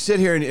like, you sit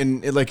here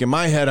and like, in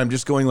my head, I'm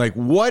just going like,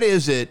 what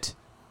is it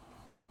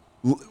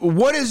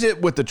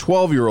with the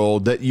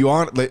 12-year-old that you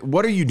on... Like,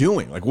 what are you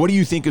doing? Like, what do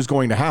you think is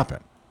going to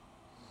happen?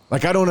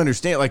 Like, I don't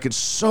understand. Like, it's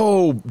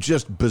so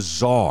just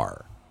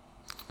bizarre.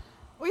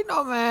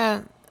 Well,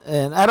 man,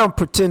 and I don't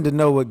pretend to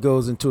know what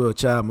goes into a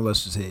child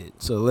molester's head.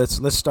 So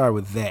let's start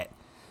with that.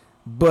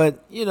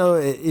 But,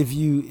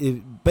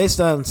 if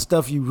based on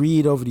stuff you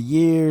read over the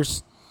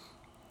years,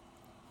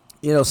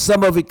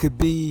 some of it could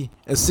be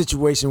a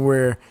situation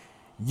where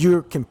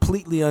you're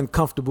completely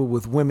uncomfortable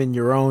with women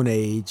your own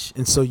age.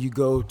 And so you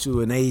go to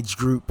an age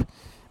group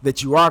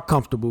that you are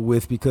comfortable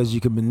with because you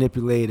can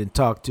manipulate and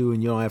talk to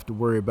and you don't have to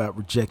worry about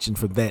rejection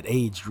from that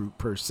age group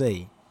per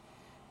se.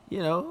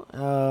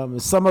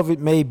 Some of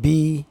it may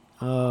be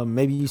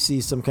maybe you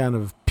see some kind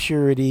of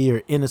purity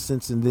or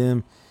innocence in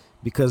them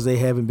because they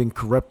haven't been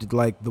corrupted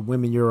like the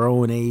women your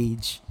own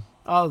age.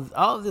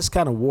 All this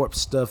kind of warped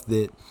stuff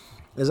that,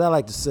 as I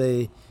like to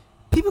say,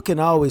 people can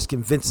always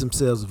convince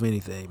themselves of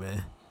anything,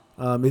 man.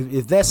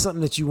 If that's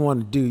something that you want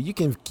to do, you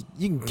can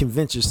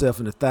convince yourself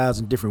in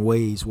 1,000 different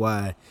ways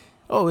why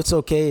oh, it's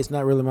okay, it's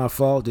not really my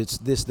fault, it's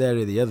this, that,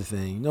 or the other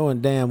thing, knowing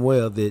damn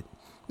well that,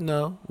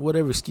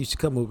 whatever excuse you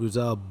come up with is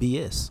all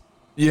BS.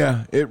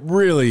 Yeah, it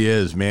really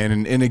is,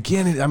 man. And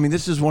again, I mean,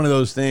 this is one of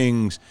those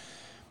things,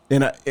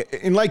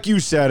 and like you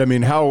said, I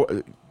mean, how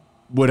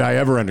would I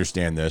ever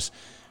understand this?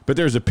 But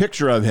there's a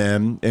picture of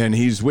him, and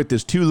he's with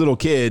his 2 little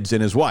kids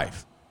and his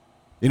wife.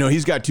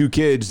 He's got 2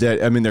 kids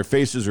that, I mean, their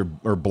faces are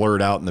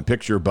blurred out in the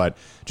picture, but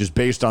just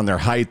based on their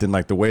height and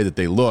like the way that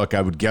they look,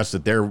 I would guess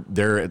that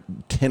they're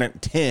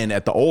 10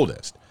 at the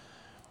oldest.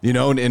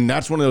 And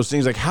that's one of those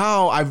things like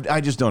how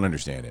I just don't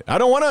understand it. I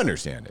don't want to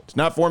understand it. It's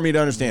not for me to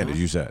understand, as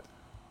you said.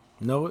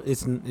 No,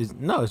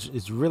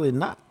 it's really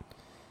not.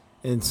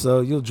 And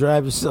so you'll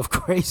drive yourself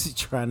crazy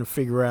trying to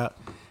figure out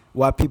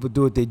why people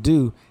do what they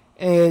do.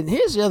 And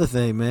here's the other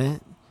thing,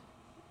 man.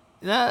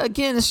 Now,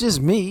 again, it's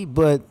just me,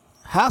 but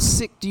how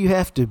sick do you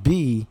have to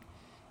be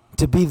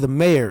the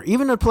mayor?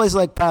 Even in a place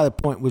like Pilot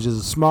Point, which is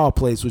a small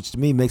place, which to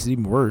me makes it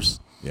even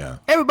worse. Yeah.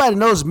 Everybody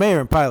knows the mayor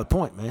in Pilot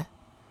Point, man.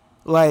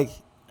 Like,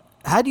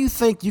 how do you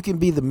think you can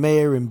be the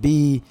mayor and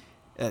be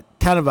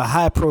kind of a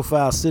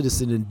high-profile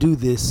citizen and do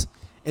this,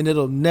 and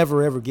it'll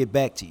never, ever get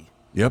back to you?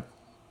 Yep.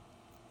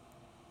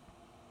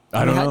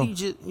 I don't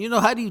know.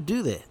 How do you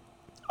do that?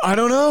 I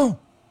don't know.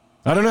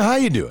 I don't know how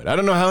you do it. I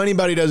don't know how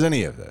anybody does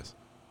any of this.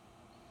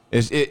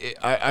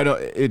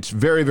 It's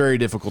very, very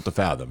difficult to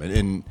fathom.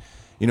 And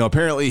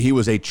apparently he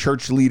was a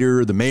church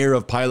leader, the mayor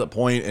of Pilot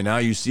Point, and now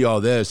you see all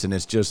this, and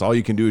it's just all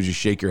you can do is just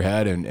shake your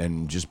head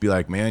and just be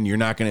like, man, you're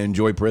not going to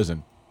enjoy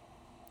prison.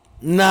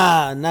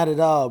 Nah, not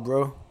at all,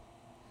 bro.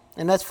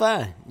 And that's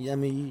fine. I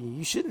mean,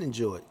 you shouldn't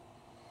enjoy it.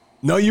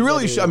 No, you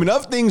really should. I mean,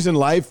 of things in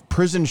life,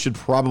 prison should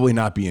probably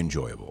not be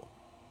enjoyable.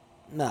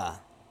 Nah.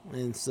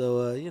 And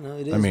so,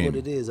 it is what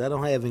it is. I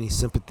don't have any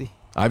sympathy.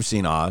 I've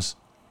seen Oz.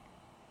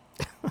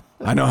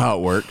 I know how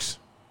it works.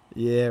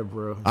 Yeah,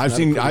 bro. I've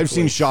seen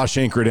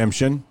Shawshank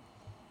Redemption.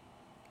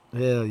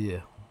 Hell yeah.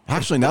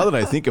 Actually, now that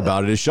I think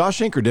about it, is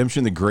Shawshank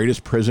Redemption the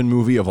greatest prison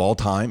movie of all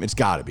time? It's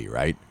got to be,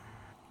 right?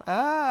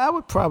 I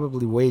would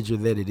probably wager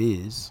that it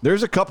is.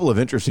 There's a couple of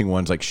interesting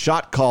ones, like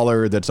Shot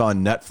Caller that's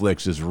on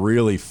Netflix is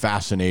really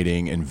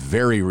fascinating and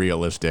very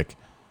realistic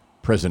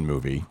prison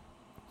movie.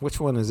 Which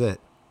one is that?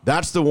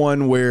 That's the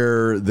one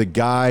where the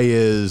guy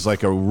is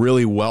like a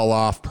really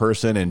well-off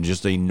person and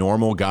just a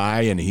normal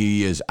guy, and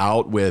he is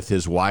out with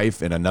his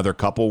wife and another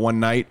couple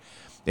one night,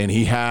 and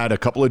he had a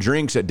couple of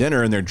drinks at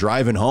dinner, and they're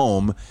driving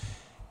home,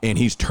 and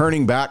he's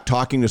turning back,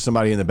 talking to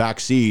somebody in the back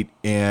seat,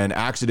 and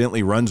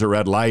accidentally runs a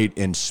red light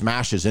and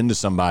smashes into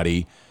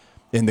somebody,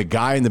 and the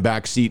guy in the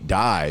back seat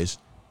dies,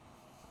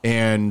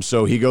 and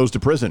so he goes to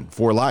prison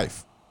for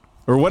life.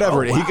 Or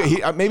whatever. Oh, wow. He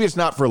maybe it's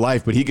not for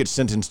life, but he gets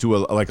sentenced to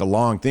a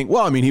long thing.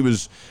 Well, I mean, he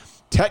was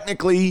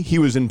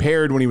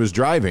impaired when he was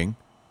driving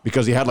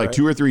because he had like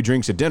 2 or 3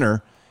 drinks at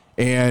dinner,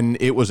 and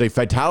it was a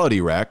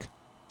fatality wreck.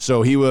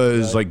 So he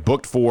was like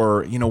booked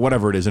for,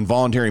 whatever it is,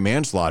 involuntary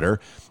manslaughter.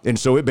 And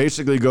so it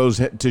basically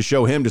goes to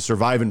show him to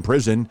survive in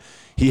prison.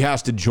 He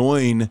has to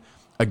join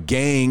a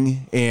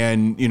gang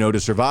and, to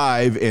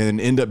survive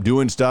and end up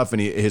doing stuff.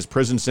 And his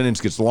prison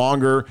sentence gets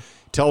longer.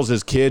 Tells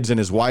his kids and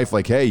his wife,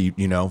 like, hey,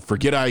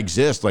 forget I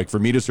exist. Like, for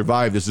me to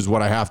survive, this is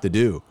what I have to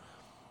do.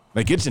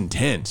 Like, it's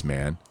intense,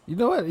 man. You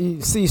know what?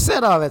 You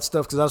said all that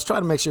stuff because I was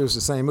trying to make sure it was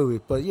the same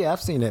movie. But, yeah, I've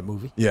seen that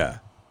movie. Yeah.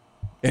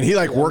 And he,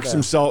 works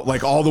himself,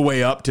 all the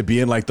way up to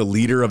being, the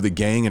leader of the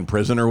gang in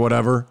prison or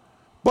whatever.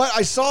 But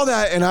I saw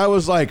that, and I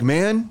was like,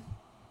 man,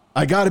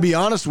 I got to be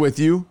honest with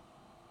you.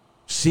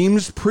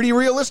 Seems pretty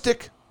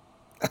realistic.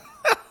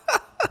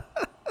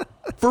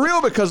 For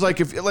real, because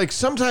if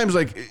sometimes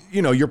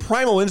your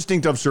primal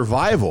instinct of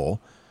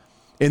survival,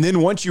 and then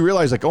once you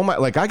realize oh my,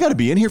 I got to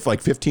be in here for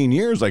 15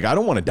 years, I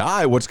don't want to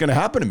die. What's going to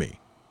happen to me,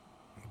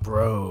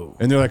 bro?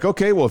 And they're like,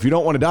 okay, well, if you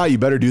don't want to die, you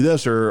better do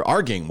this, or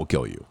our gang will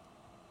kill you.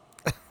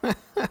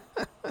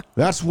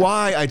 That's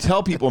why I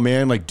tell people,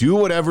 man, do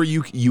whatever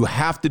you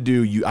have to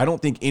do. I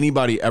don't think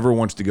anybody ever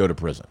wants to go to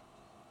prison,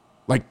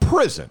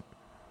 prison.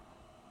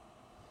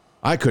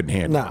 I couldn't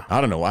handle it.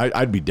 I don't know.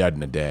 I'd be dead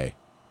in a day.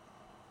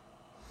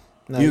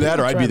 No, either that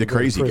or I'd be the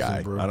crazy prison,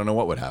 guy. Bro. I don't know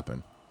what would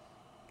happen.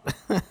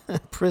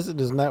 Prison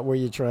is not where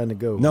you're trying to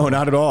go. No,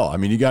 not at all. I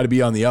mean, you got to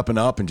be on the up and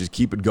up and just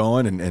keep it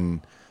going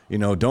and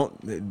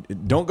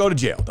don't go to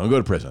jail. Don't go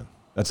to prison.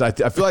 I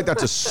feel like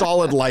that's a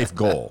solid life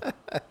goal.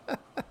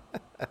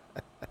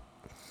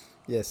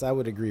 Yes, I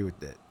would agree with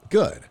that.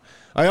 Good.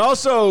 I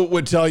also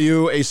would tell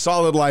you a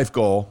solid life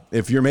goal,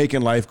 if you're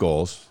making life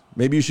goals,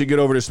 maybe you should get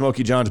over to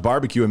Smokey John's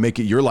Barbecue and make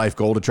it your life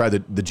goal to try the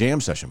Jam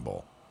Session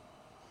Bowl.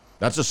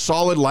 That's a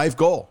solid life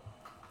goal.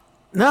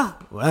 No,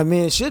 I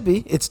mean, it should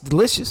be. It's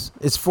delicious.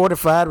 It's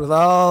fortified with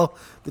all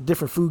the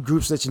different food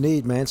groups that you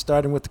need, man,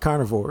 starting with the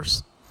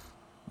carnivores.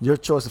 Your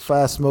choice of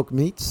 5 smoked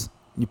meats.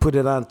 You put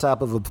it on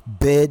top of a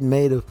bed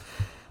made of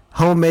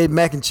homemade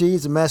mac and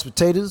cheese and mashed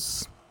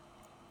potatoes,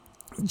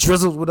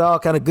 drizzled with all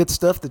kind of good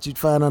stuff that you'd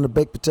find on a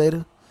baked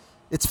potato.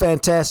 It's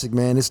fantastic,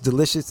 man. It's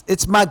delicious.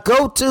 It's my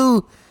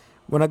go-to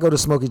when I go to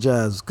Smokey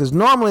John's, because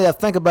normally I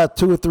think about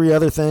 2 or 3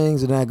 other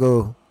things, and I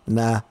go,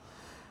 nah,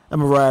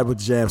 I'm going to ride with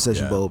the Jam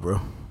Session Bowl, bro.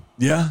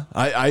 Yeah,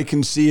 I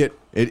can see it.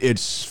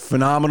 It's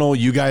phenomenal.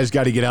 You guys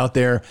got to get out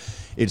there.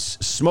 It's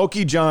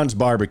Smokey John's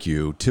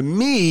Barbecue. To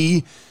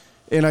me,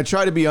 and I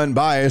try to be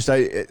unbiased,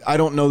 I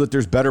don't know that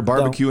there's better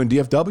barbecue in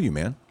DFW,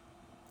 man.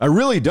 I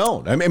really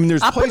don't. I mean,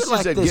 there's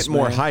places that get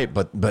more hype,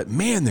 but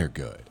man, they're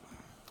good.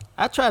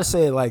 I try to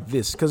say it like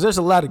this because there's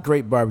a lot of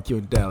great barbecue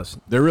in Dallas.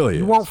 There really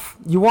is.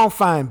 You won't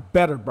find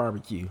better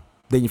barbecue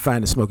than you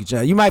find in Smokey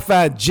John. You might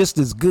find just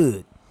as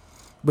good,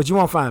 but you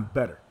won't find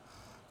better.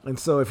 And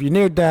so if you're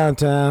near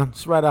downtown,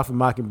 it's right off of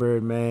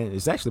Mockingbird, man.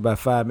 It's actually about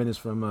 5 minutes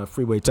from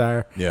Freeway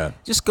Tire. Yeah.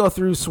 Just go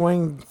through,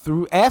 swing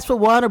through, ask for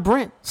Juan or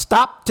Brent.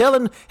 Stop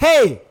telling,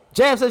 hey,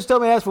 Jam said you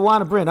told me to ask for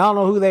Juan or Brent. I don't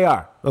know who they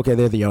are. Okay,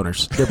 they're the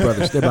owners. They're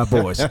brothers. They're my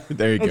boys.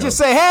 There you go. And just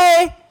say,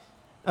 hey,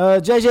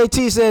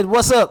 JJT said,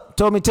 what's up?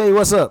 Told me to tell you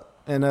what's up.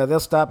 And they'll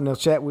stop and they'll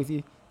chat with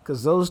you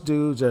because those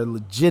dudes are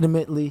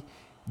legitimately,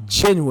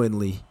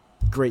 genuinely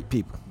great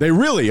people. They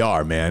really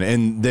are, man.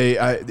 And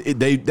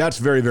they that's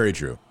very, very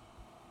true.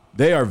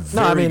 They are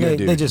very good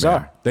dudes. They just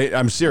man. are.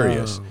 I'm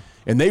serious.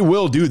 And they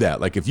will do that.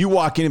 Like if you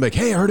walk in and be like,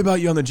 hey, I heard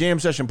about you on the Jam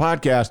Session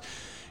podcast.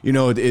 You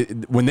know,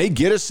 when they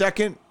get a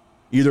second,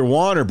 either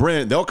Juan or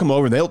Brent, they'll come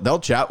over and they'll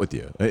chat with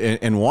you.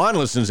 And Juan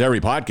listens to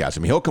every podcast.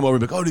 I mean, he'll come over and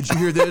be like, oh, did you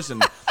hear this?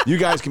 And you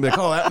guys can be like,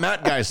 oh, that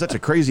Matt guy is such a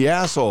crazy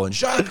asshole. And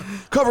Chuck,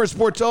 cover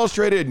Sports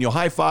Illustrated, and you'll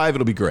high five.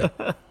 It'll be great.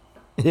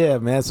 Yeah,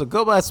 man. So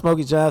go by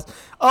Smokey John's.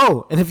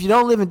 Oh, and if you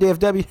don't live in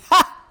DFW,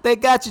 they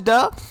got you,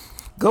 dog.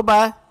 Go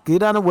by,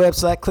 get on the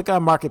website, click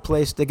on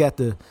Marketplace. They got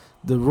the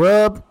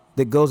rub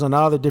that goes on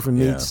all the different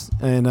meats.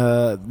 And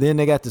then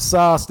they got the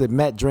sauce that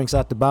Matt drinks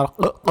out the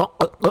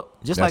bottle.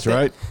 Just That's like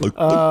right.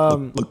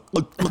 that.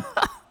 Look.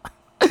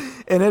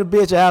 And it'll be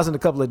at your house in a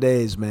couple of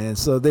days, man.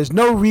 So there's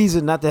no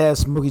reason not to have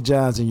Smokey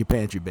John's in your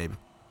pantry, baby.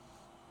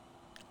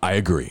 I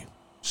agree.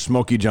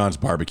 Smokey John's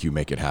Barbecue,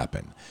 make it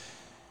happen.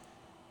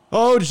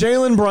 Oh,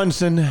 Jalen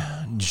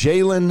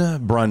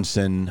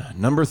Brunson,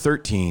 number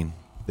 13,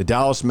 the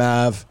Dallas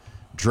Mav,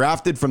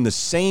 drafted from the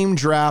same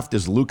draft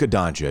as Luka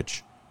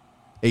Doncic,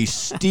 a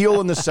steal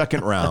in the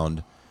second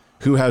round,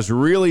 who has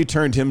really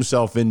turned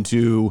himself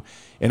into,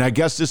 and I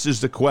guess this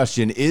is the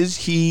question, is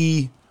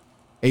he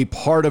a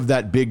part of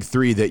that big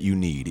three that you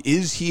need?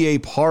 Is he a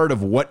part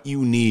of what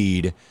you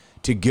need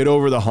to get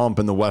over the hump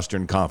in the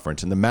Western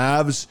Conference? And the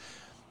Mavs,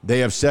 they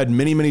have said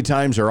many, many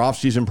times their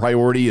offseason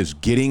priority is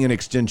getting an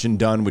extension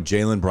done with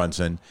Jalen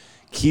Brunson,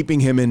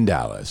 keeping him in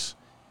Dallas.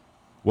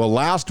 Well,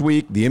 last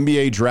week, the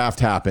NBA draft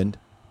happened,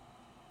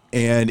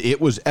 and it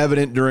was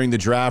evident during the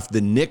draft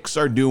the Knicks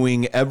are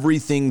doing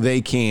everything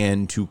they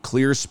can to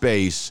clear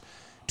space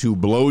to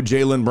blow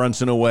Jalen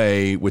Brunson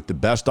away with the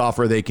best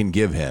offer they can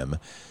give him.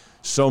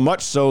 So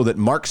much so that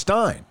Mark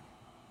Stein,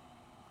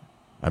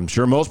 I'm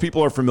sure most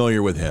people are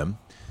familiar with him.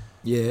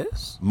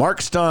 Yes.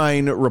 Mark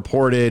Stein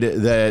reported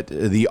that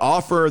the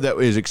offer that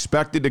is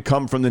expected to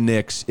come from the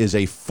Knicks is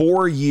a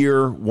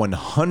 4-year,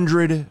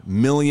 $100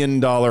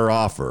 million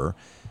offer,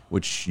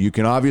 which you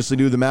can obviously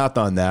do the math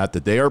on that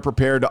they are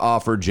prepared to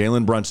offer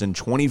Jalen Brunson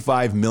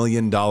 $25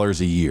 million a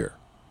year.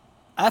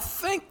 I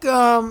think,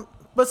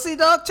 but see,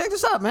 dog, check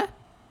this out, man.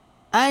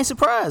 I ain't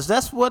surprised.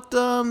 That's what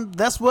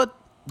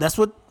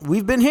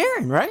we've been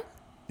hearing, right?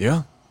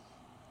 Yeah.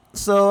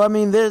 So, I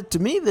mean, to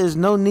me, there's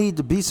no need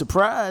to be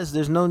surprised.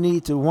 There's no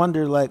need to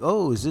wonder, like,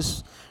 oh, is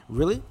this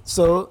really?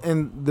 So,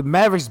 and the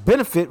Mavericks'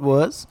 benefit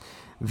was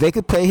they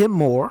could pay him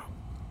more.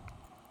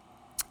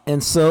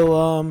 And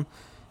so,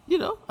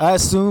 I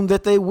assume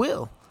that they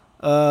will.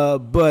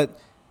 But,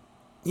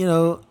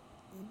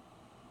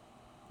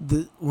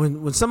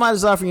 when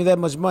somebody's offering you that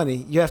much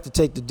money, you have to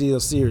take the deal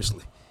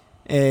seriously.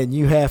 And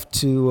you have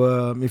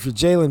to, if you're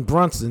Jalen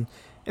Brunson,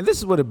 and this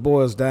is what it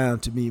boils down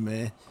to me,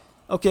 man.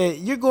 Okay,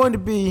 you're going to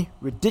be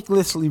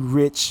ridiculously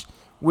rich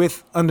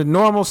with, under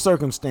normal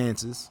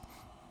circumstances,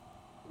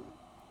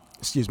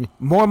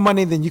 more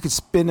money than you could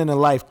spend in a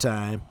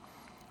lifetime,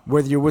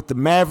 whether you're with the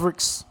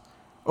Mavericks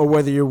or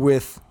whether you're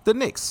with the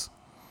Knicks.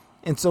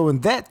 And so in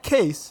that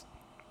case,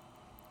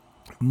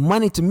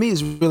 money to me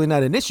is really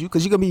not an issue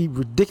because you're going to be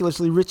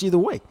ridiculously rich either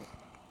way.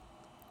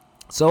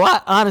 So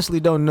I honestly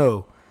don't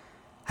know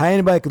how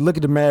anybody could look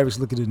at the Mavericks,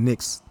 look at the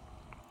Knicks,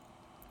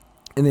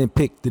 and then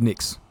pick the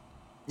Knicks.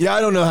 Yeah,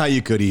 I don't know how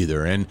you could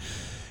either. And,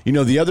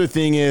 the other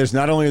thing is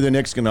not only are the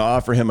Knicks going to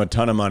offer him a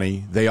ton of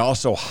money, they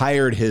also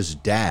hired his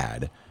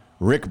dad,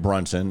 Rick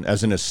Brunson,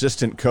 as an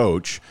assistant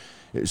coach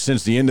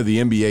since the end of the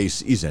NBA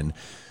season.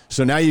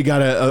 So now you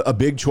got a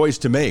big choice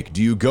to make.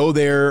 Do you go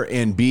there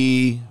and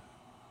be,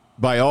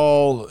 by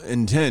all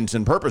intents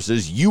and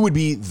purposes, you would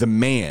be the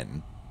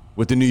man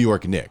with the New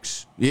York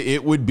Knicks.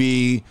 It would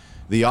be,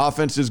 the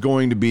offense is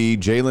going to be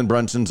Jalen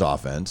Brunson's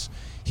offense.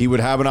 He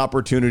would have an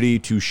opportunity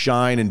to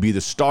shine and be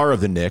the star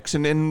of the Knicks.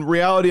 And in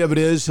reality of it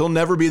is, he'll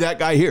never be that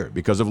guy here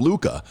because of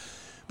Luka.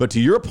 But to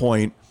your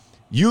point,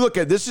 you look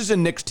at, this is a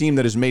Knicks team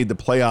that has made the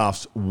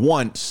playoffs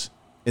once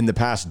in the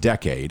past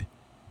decade.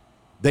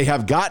 They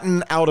have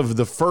gotten out of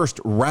the first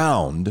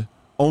round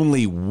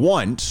only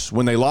once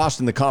when they lost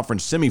in the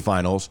conference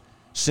semifinals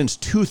since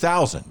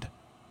 2000.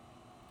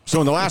 So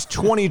in the last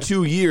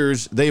 22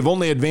 years, they've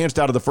only advanced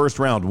out of the first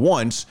round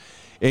once.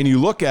 And you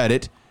look at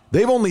it,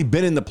 they've only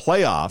been in the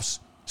playoffs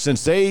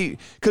since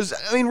because,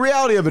 I mean,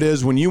 reality of it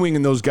is when Ewing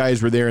and those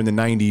guys were there in the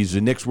 90s,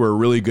 the Knicks were a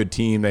really good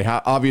team. They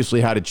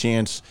obviously had a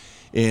chance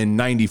in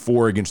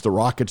 94 against the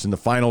Rockets in the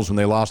finals when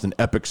they lost an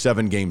epic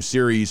 7-game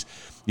series.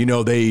 You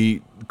know, they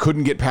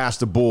couldn't get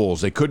past the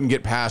Bulls. They couldn't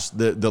get past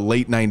the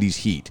late 90s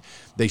Heat.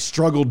 They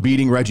struggled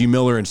beating Reggie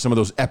Miller in some of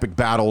those epic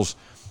battles.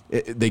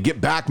 They get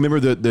back,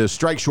 remember the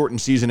strike-shortened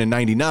season in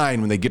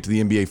 99 when they get to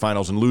the NBA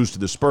Finals and lose to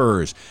the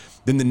Spurs.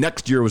 Then the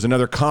next year was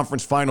another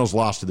conference finals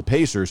loss to the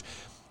Pacers.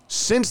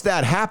 Since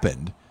that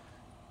happened,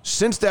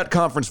 since that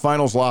conference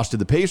finals loss to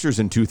the Pacers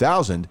in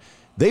 2000,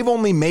 they've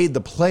only made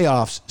the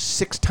playoffs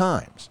 6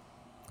 times.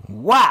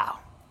 Wow.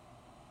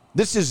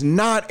 This is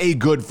not a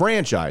good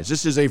franchise.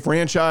 This is a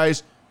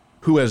franchise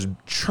who has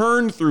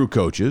churned through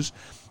coaches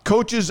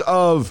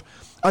of,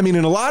 I mean,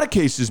 in a lot of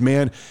cases,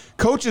 man,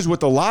 coaches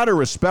with a lot of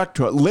respect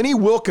to it. Lenny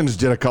Wilkins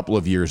did a couple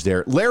of years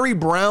there. Larry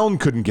Brown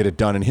couldn't get it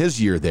done in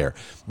his year there.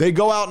 They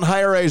go out and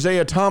hire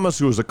Isaiah Thomas,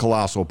 who was a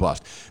colossal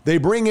bust. They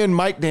bring in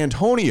Mike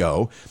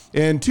D'Antonio,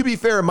 and to be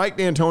fair, Mike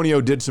D'Antonio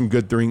did some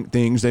good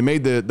things. They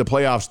made the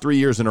playoffs 3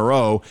 years in a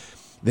row.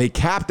 They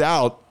capped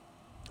out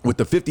with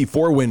the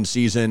 54-win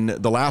season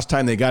the last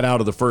time they got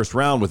out of the first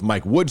round with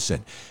Mike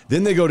Woodson.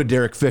 Then they go to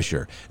Derek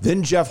Fisher,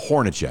 then Jeff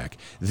Hornacek,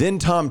 then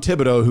Tom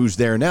Thibodeau, who's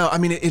there now. I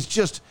mean, it's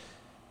just,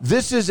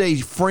 this is a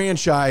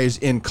franchise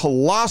in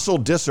colossal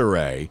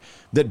disarray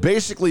that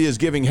basically is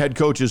giving head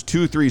coaches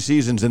 2-3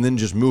 seasons and then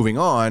just moving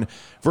on,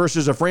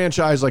 versus a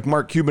franchise like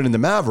Mark Cuban and the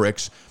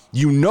Mavericks.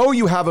 You know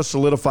you have a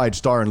solidified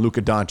star in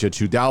Luka Doncic,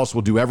 who Dallas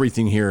will do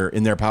everything here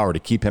in their power to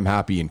keep him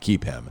happy and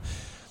keep him.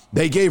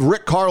 They gave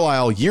Rick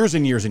Carlisle years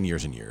and years and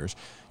years and years.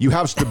 You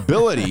have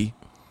stability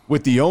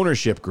with the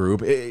ownership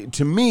group.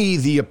 To me,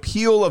 the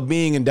appeal of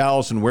being in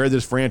Dallas and where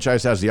this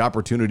franchise has the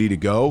opportunity to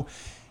go,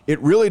 it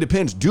really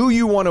depends. Do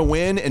you want to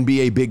win and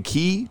be a big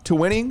key to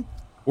winning?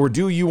 Or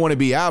do you want to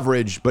be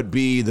average but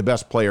be the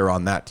best player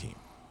on that team?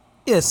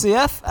 Yeah, see,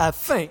 I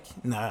think,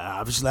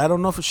 obviously I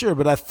don't know for sure,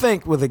 but I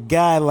think with a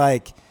guy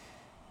like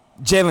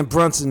Jalen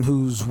Brunson,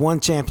 who's won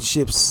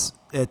championships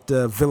at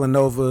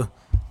Villanova,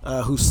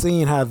 who's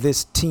seen how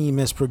this team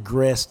has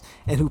progressed,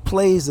 and who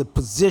plays a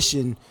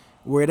position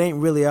where it ain't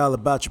really all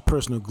about your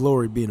personal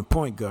glory being a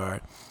point guard,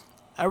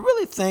 I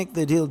really think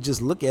that he'll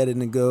just look at it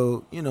and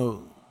go, you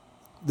know,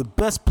 the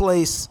best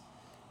place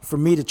for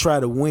me to try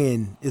to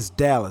win is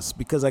Dallas,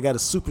 because I got a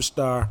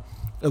superstar,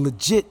 a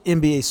legit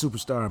NBA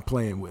superstar I'm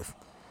playing with.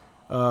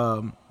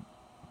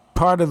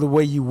 Part of the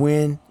way you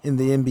win in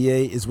the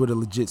NBA is with a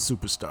legit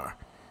superstar.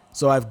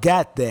 So I've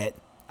got that.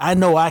 I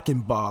know I can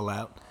ball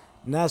out.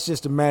 Now it's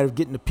just a matter of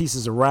getting the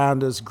pieces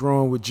around us,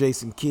 growing with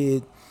Jason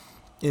Kidd,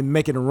 and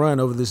making a run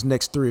over this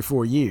next 3 or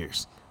 4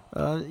 years.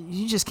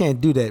 You just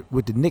can't do that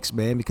with the Knicks,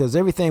 man, because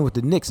everything with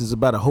the Knicks is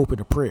about a hope and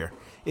a prayer.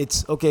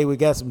 It's, okay, we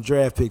got some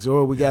draft picks,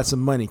 or we got some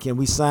money. Can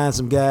we sign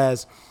some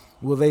guys?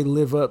 Will they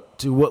live up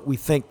to what we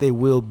think they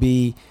will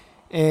be?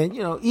 And,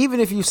 you know, even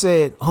if you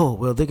said, oh,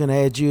 well, they're going to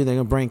add you, they're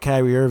going to bring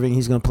Kyrie Irving,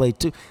 he's going to play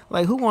too.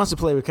 Like, who wants to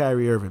play with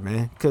Kyrie Irving,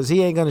 man? Because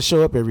he ain't going to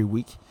show up every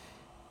week.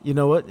 You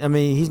know what? I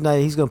mean, he's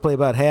going to play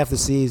about half the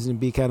season and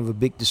be kind of a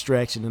big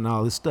distraction and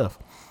all this stuff.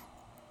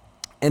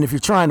 And if you're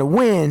trying to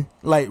win,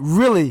 like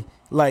really,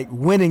 like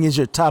winning is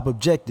your top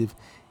objective,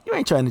 you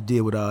ain't trying to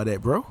deal with all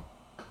that, bro.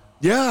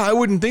 Yeah, I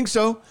wouldn't think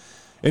so.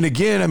 And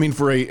again, I mean,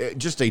 for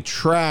just a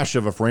trash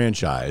of a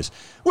franchise,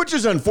 which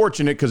is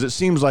unfortunate because it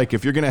seems like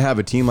if you're going to have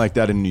a team like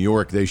that in New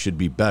York, they should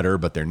be better,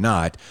 but they're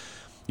not.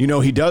 You know,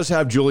 he does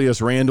have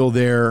Julius Randle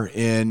there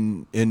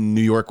in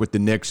New York with the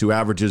Knicks, who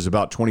averages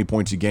about 20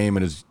 points a game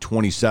and is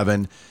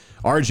 27.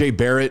 RJ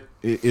Barrett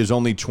is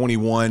only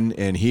 21,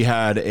 and he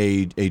had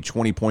a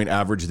 20-point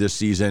average this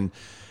season.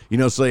 You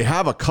know, so they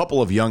have a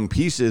couple of young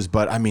pieces,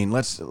 but, I mean,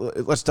 let's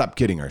stop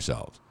kidding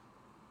ourselves.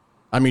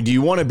 I mean, do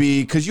you want to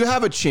be – because you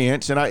have a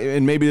chance,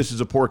 and maybe this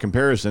is a poor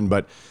comparison,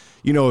 but,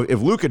 you know, if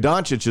Luka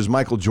Doncic is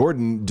Michael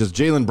Jordan, does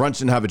Jalen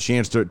Brunson have a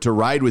chance to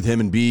ride with him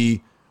and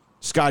be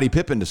Scottie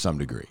Pippen to some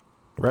degree?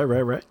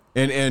 Right.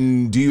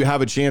 And do you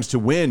have a chance to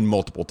win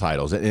multiple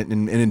titles?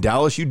 And in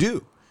Dallas, you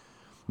do.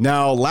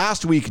 Now,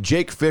 last week,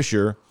 Jake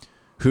Fisher,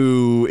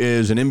 who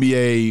is an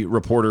NBA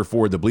reporter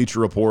for the Bleacher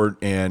Report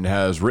and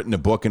has written a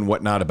book and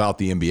whatnot about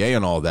the NBA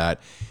and all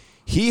that,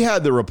 he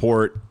had the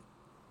report.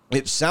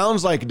 It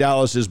sounds like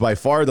Dallas is by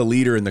far the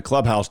leader in the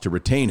clubhouse to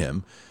retain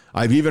him.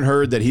 I've even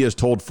heard that he has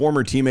told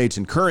former teammates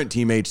and current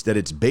teammates that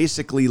it's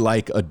basically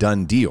like a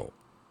done deal.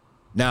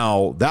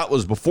 Now, that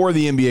was before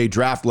the NBA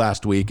draft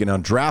last week, and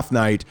on draft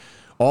night,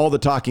 all the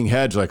talking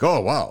heads like,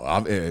 oh,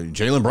 wow,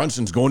 Jalen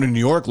Brunson's going to New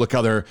York. Look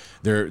how they're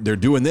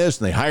doing this,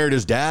 and they hired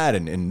his dad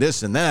and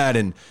this and that.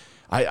 And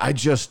I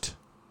just,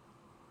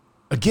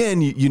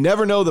 again, you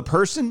never know the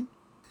person.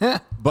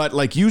 But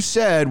like you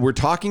said, we're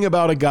talking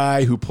about a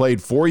guy who played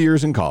 4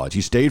 years in college.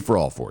 He stayed for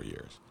all 4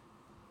 years.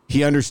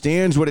 He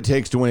understands what it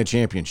takes to win a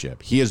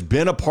championship. He has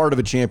been a part of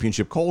a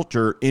championship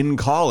culture in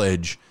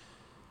college.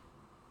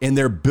 and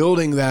they're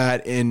building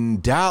that in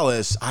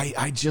Dallas,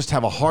 I just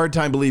have a hard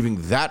time believing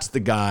that's the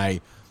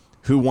guy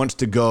who wants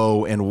to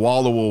go and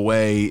wallow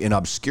away in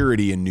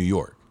obscurity in New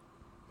York.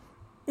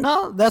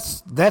 No,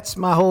 that's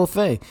my whole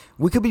thing.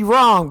 We could be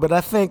wrong, but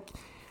I think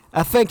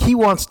he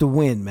wants to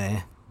win,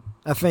 man.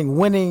 I think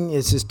winning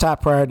is his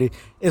top priority,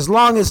 as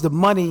long as the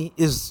money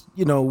is,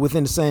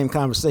 within the same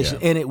conversation,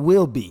 and it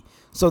will be.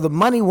 So the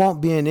money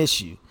won't be an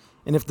issue.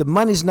 And if the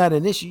money's not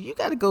an issue, you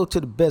got to go to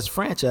the best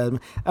franchise.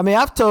 I mean,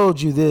 I've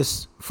told you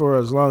this for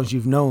as long as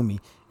you've known me.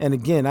 And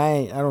again,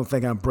 I don't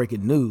think I'm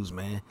breaking news,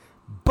 man.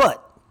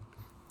 But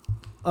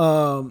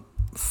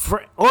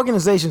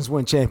organizations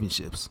win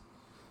championships,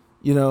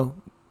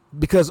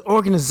 because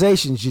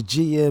organizations, your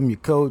GM, your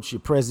coach, your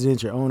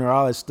president, your owner,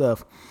 all that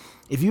stuff,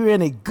 if you're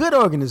in a good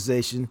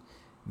organization,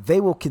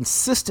 they will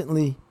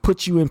consistently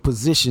put you in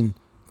position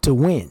to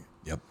win.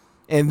 Yep.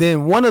 And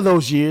then one of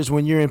those years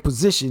when you're in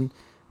position,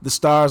 the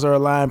stars are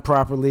aligned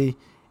properly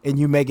and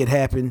you make it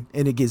happen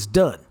and it gets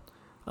done.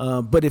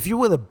 But if you're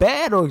with a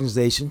bad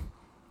organization,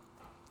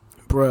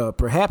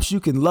 perhaps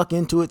you can luck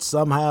into it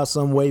somehow,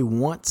 some way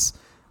once,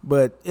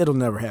 but it'll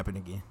never happen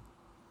again.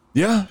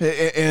 Yeah,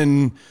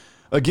 and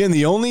again,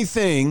 the only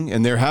thing,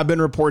 and there have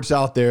been reports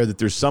out there that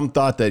there's some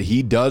thought that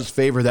he does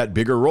favor that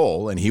bigger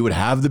role, and he would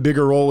have the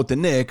bigger role with the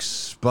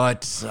Knicks,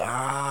 but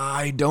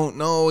I don't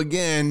know,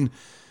 again,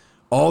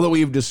 all that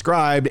we've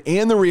described,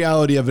 and the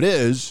reality of it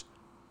is,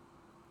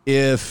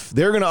 if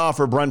they're going to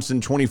offer Brunson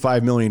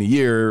 $25 million a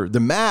year, the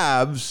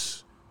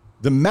Mavs,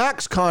 the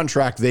max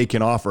contract they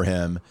can offer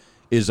him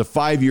is a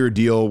 5-year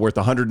deal worth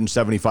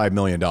 $175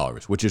 million,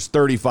 which is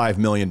 $35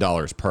 million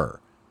per.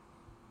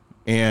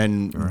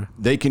 And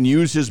they can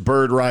use his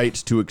bird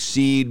rights to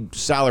exceed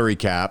salary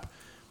cap.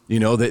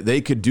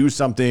 They could do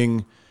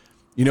something,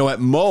 at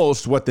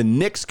most, what the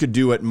Knicks could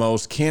do at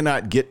most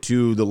cannot get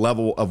to the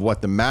level of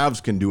what the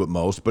Mavs can do at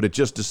most, but it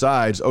just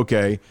decides,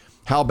 okay,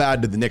 how bad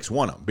did the Knicks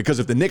want him? Because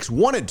if the Knicks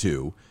wanted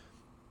to,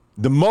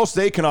 the most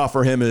they can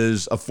offer him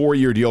is a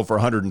 4-year deal for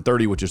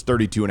 $130, which is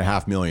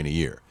 $32.5 million a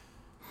year.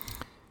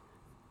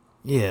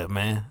 Yeah,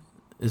 man.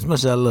 As much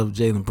as I love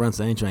Jalen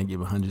Brunson, I ain't trying to give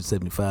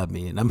 $175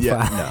 million. I'm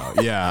fine.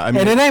 No, yeah. I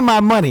mean, and it ain't my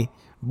money,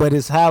 but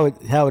it's how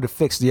it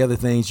affects the other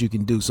things you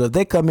can do. So if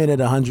they come in at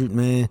 100,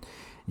 man,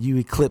 you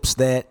eclipse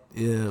that,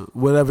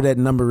 whatever that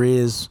number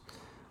is.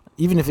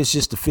 Even if it's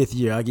just the 5th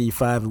year, I'll give you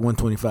 5 at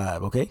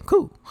 125. Okay,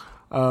 cool.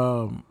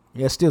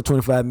 Still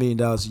 $25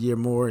 million a year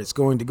more. It's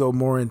going to go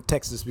more in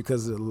Texas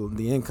because of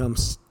the income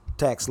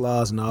tax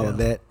laws and all of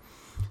that.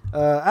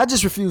 I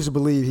just refuse to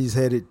believe he's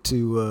headed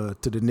to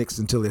the Knicks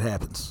until it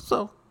happens.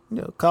 So.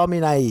 Call me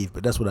naive,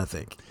 but that's what I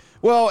think.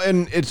 Well,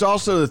 and it's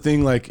also the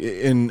thing,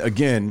 and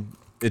again,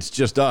 it's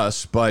just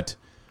us, but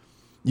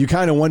you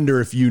kind of wonder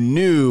if you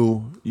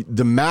knew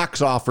the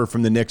max offer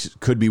from the Knicks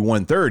could be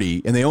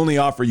 130 and they only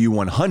offer you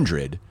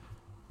 100.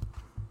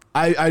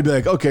 I'd be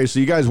like, okay, so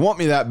you guys want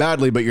me that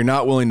badly, but you're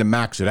not willing to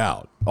max it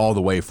out all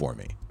the way for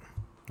me.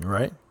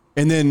 Right.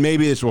 And then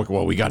maybe it's like,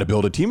 well, we got to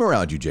build a team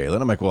around you,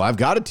 Jalen. I'm like, well, I've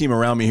got a team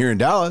around me here in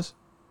Dallas.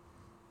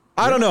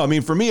 I don't know. I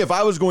mean, for me, if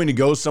I was going to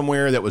go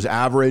somewhere that was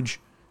average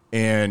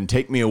and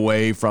take me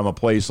away from a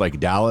place like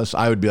Dallas,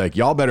 I would be like,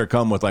 y'all better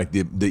come with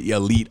the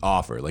elite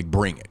offer.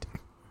 Bring it.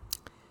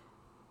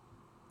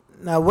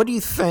 Now, what do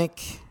you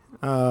think?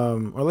 Or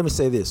let me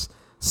say this.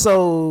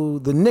 So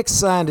the Knicks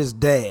signed his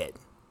dad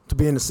to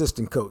be an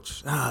assistant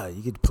coach.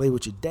 You get to play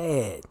with your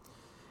dad.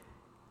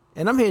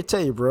 And I'm here to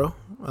tell you, bro,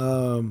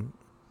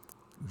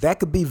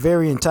 that could be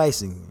very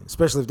enticing,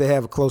 especially if they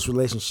have a close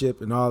relationship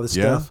and all this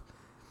stuff.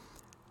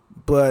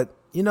 But,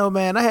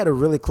 man, I had a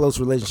really close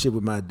relationship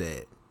with my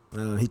dad.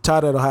 He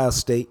taught at Ohio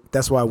State.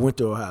 That's why I went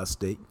to Ohio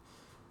State.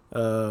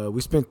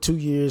 We spent 2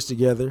 years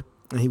together.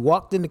 And he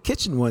walked in the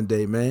kitchen one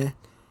day, man.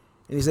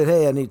 And he said,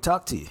 hey, I need to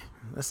talk to you.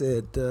 I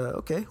said,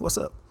 okay, what's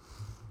up?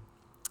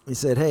 He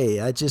said,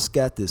 hey, I just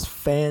got this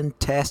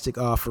fantastic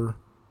offer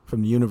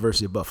from the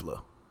University of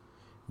Buffalo.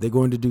 They're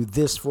going to do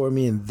this for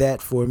me and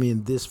that for me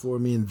and this for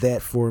me and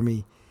that for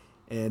me.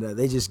 And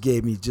they just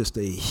gave me just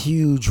a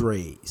huge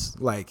raise.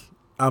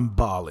 I'm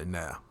balling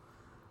now.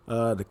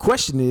 The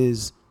question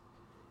is,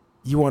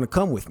 you want to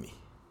come with me?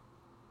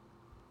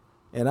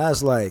 And I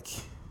was like,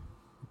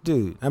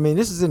 dude, I mean,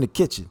 this is in the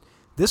kitchen.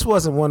 This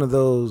wasn't one of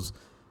those,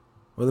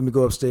 well, let me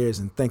go upstairs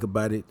and think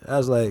about it. I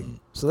was like,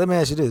 so let me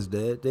ask you this,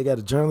 Dad. They got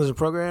a journalism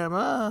program?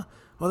 Well,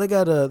 they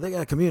got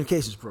a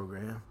communications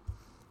program.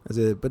 I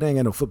said, but they ain't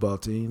got no football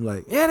team.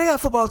 Yeah, they got a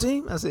football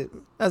team. I said,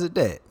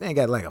 Dad, they ain't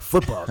got a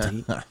football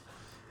team.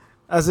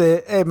 I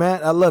said, hey,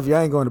 man, I love you.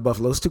 I ain't going to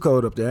Buffalo. It's too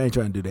cold up there. I ain't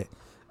trying to do that.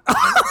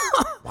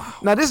 Wow.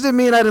 Now, this didn't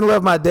mean I didn't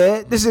love my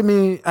dad. This didn't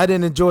mean I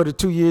didn't enjoy the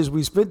 2 years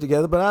we spent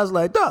together. But I was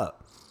like, dog,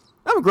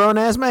 I'm a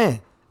grown-ass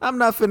man. I'm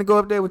not finna go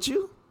up there with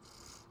you.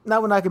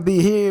 Not when I can be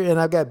here and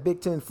I've got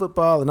Big Ten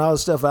football and all the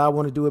stuff I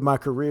want to do with my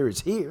career is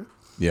here.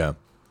 Yeah.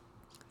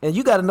 And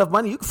you got enough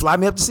money, you can fly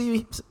me up to see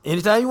me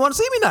anytime you want to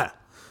see me now.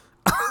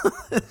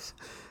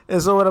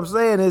 And so what I'm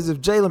saying is if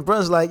Jalen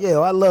Brunson's like, yeah,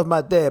 I love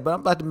my dad, but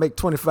I'm about to make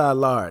 25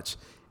 large.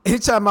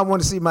 Anytime I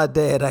want to see my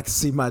dad, I can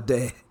see my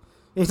dad.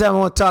 Anytime I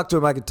want to talk to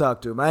him, I can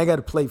talk to him. I ain't got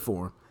to play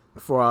for him.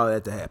 for all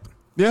that to happen.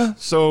 Yeah,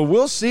 so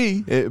we'll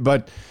see.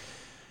 But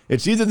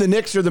it's either the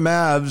Knicks or the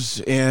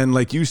Mavs. And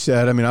like you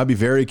said, I mean, I'd be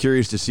very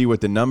curious to see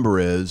what the number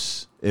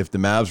is if the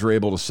Mavs are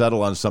able to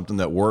settle on something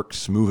that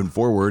works moving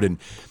forward. And,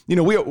 you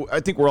know,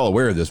 I think we're all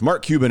aware of this.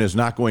 Mark Cuban is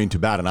not going to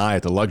bat an eye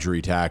at the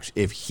luxury tax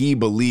if he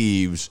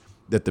believes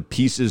that the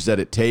pieces that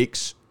it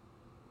takes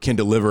can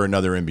deliver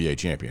another NBA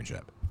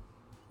championship.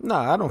 No,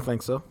 I don't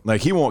think so.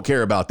 Like, he won't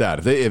care about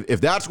that.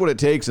 If that's what it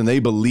takes and they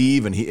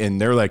believe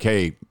and they're like,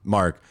 hey,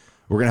 Mark,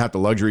 we're going to have to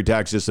luxury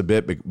tax this a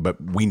bit,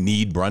 but we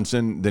need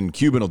Brunson, then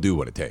Cuban will do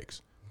what it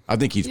takes. I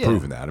think he's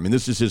proven that. I mean,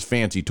 this is his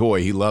fancy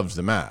toy. He loves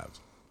the Mavs.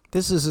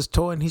 This is his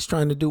toy, and he's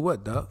trying to do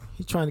what, dog?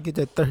 He's trying to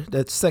get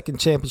that second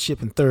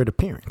championship and third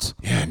appearance.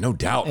 Yeah, no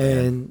doubt,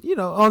 and, man. you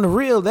know, on the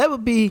real, that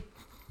would be,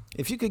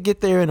 if you could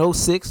get there in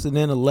 06 and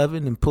then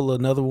 11 and pull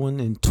another one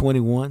in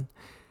 21,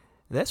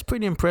 that's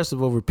pretty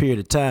impressive over a period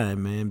of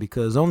time, man,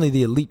 because only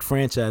the elite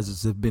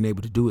franchises have been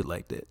able to do it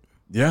like that.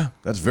 Yeah,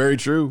 that's very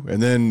true.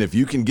 And then if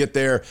you can get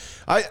there,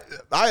 I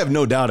have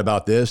no doubt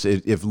about this.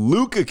 If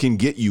Luka can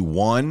get you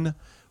one,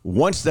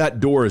 once that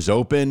door is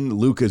open,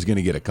 Luka's going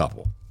to get a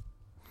couple.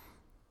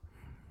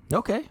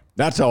 Okay.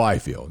 That's how I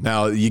feel.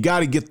 Now, you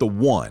got to get the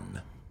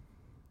one.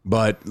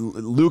 But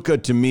Luka,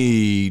 to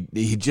me,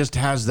 he just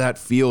has that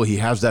feel. He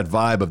has that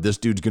vibe of this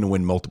dude's going to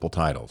win multiple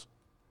titles.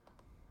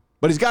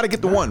 But he's got to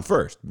get the one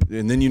first.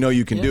 And then you know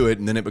you can do it.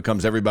 And then it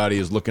becomes everybody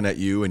is looking at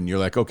you. And you're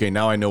like, okay,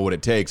 now I know what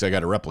it takes. I got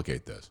to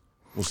replicate this.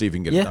 We'll see if we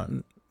can get it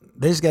done.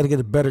 They just got to get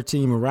a better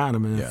team around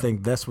them. And I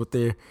think that's what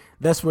they're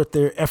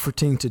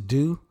efforting to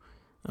do.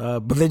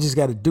 But they just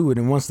got to do it.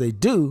 And once they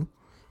do,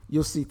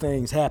 you'll see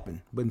things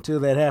happen. But until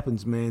that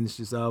happens, man, it's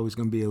just always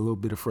going to be a little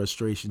bit of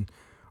frustration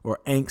or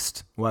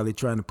angst while they're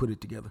trying to put it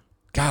together.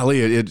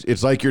 Golly,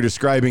 it's like you're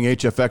describing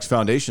HFX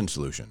Foundation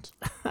Solutions.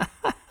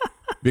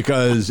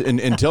 Because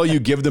until you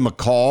give them a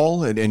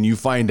call and you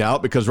find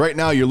out, because right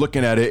now you're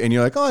looking at it and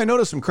you're like, oh, I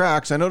noticed some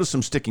cracks. I noticed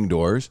some sticking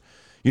doors.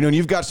 You know, and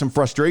you've got some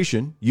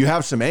frustration. You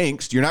have some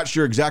angst. You're not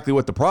sure exactly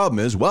what the problem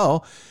is.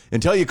 Well,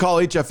 until you call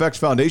HFX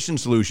Foundation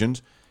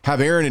Solutions, have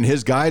Aaron and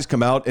his guys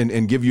come out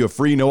and give you a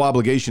free, no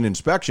obligation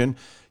inspection,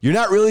 you're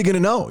not really going to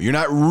know. You're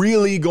not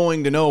really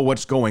going to know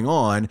what's going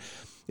on.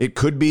 It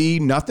could be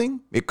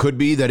nothing. It could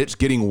be that it's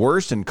getting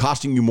worse and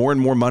costing you more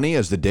and more money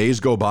as the days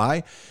go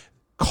by.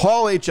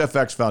 Call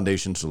HFX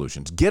Foundation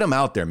Solutions. Get them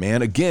out there,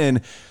 man.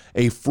 Again,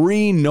 a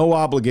free, no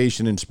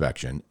obligation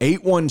inspection,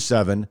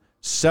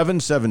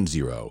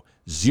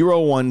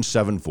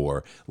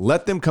 817-770-0174.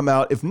 Let them come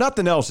out. If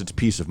nothing else, it's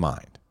peace of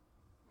mind.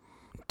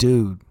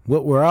 Dude,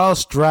 what we're all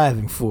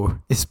striving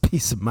for is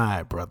peace of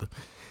mind, brother.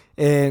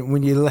 And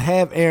when you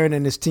have Aaron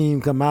and his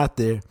team come out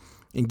there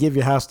and give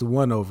your house the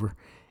one over,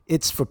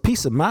 it's for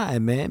peace of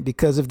mind, man,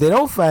 because if they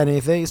don't find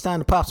anything, it's time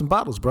to pop some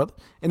bottles, brother.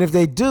 And if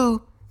they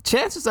do,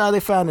 chances are they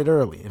found it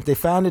early. If they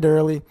found it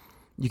early,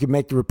 you can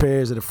make the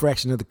repairs at a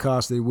fraction of the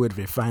cost they would if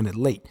they find it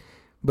late.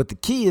 But the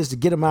key is to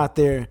get them out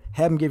there,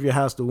 have them give your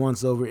house the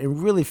once over,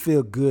 and really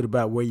feel good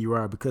about where you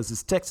are, because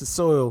this Texas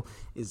soil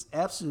is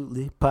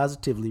absolutely,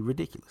 positively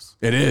ridiculous.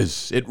 It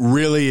is. It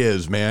really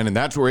is, man. And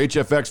that's where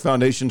HFX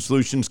Foundation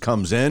Solutions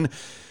comes in.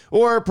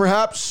 Or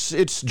perhaps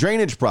it's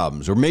drainage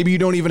problems, or maybe you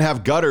don't even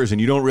have gutters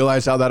and you don't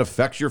realize how that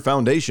affects your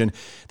foundation.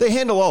 They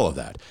handle all of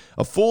that.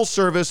 A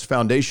full-service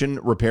foundation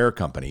repair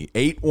company,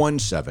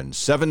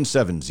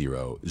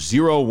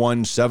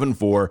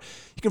 817-770-0174.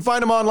 You can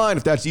find them online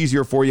if that's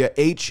easier for you,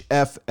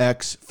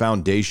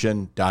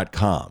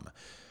 hfxfoundation.com.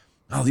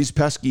 Oh, these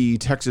pesky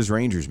Texas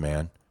Rangers,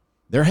 man.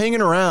 They're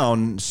hanging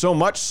around so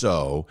much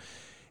so.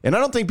 And I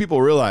don't think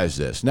people realize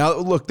this. Now,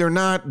 look, they're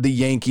not the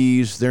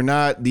Yankees. They're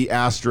not the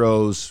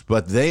Astros,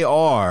 but they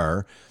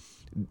are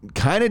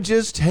kind of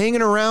just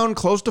hanging around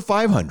close to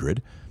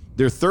 500.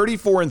 They're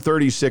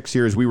 34-36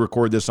 here as we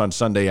record this on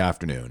Sunday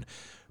afternoon.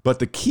 But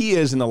the key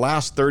is in the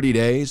last 30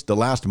 days, the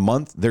last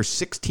month, they're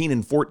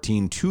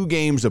 16-14, 2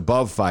 games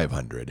above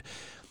 500.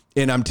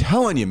 And I'm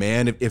telling you,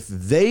 man, if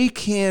they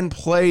can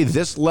play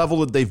this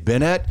level that they've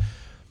been at,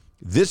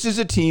 this is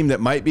a team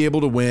that might be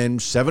able to win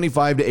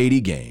 75 to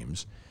 80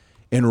 games.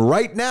 And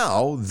right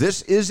now,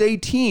 this is a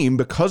team,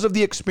 because of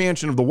the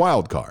expansion of the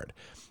wild card.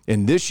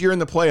 And this year in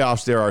the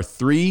playoffs, there are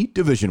 3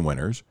 division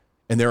winners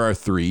and there are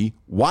 3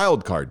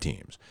 wild card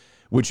teams,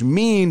 which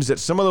means that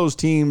some of those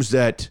teams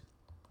that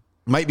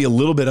might be a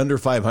little bit under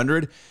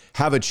 500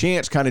 have a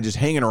chance kind of just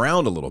hanging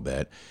around a little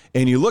bit.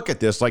 And you look at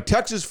this, like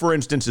Texas, for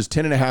instance, is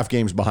 10.5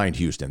 games behind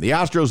Houston. The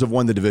Astros have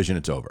won the division.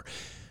 It's over.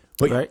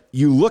 But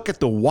you look at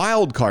the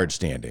wild card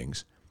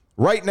standings.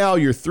 Right now,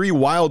 your 3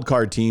 wild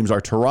card teams are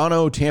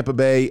Toronto, Tampa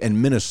Bay,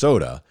 and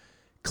Minnesota.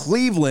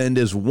 Cleveland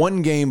is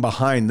 1 game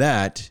behind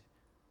that.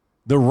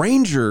 The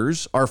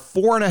Rangers are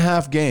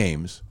 4.5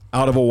 games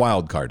out of a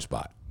wild card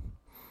spot.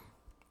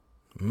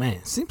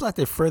 Man, seems like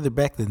they're further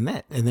back than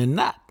that, and they're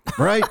not.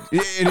 Right?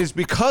 It is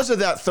because of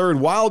that 3rd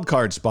wild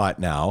card spot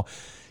now,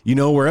 you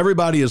know, where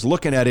everybody is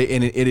looking at it,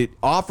 and it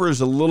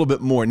offers a little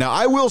bit more. Now,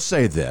 I will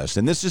say this,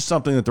 and this is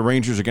something that the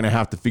Rangers are going to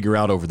have to figure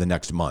out over the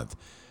next month.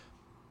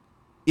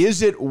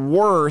 Is it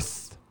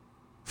worth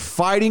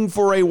fighting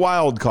for a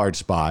wild card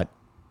spot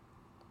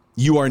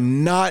You are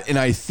not, and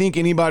I think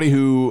anybody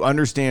who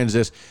understands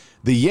this,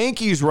 the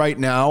Yankees right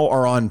now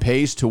are on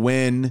pace to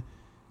win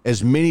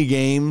as many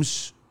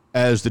games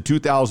as the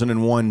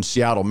 2001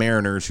 Seattle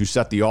Mariners, who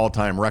set the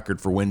all-time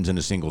record for wins in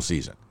a single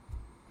season.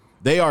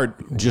 They are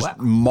just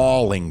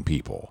mauling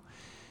people.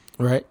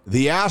 Right.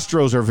 The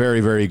Astros are very,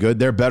 very good.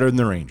 They're better than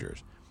the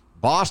Rangers.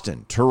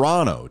 Boston,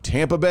 Toronto,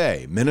 Tampa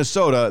Bay,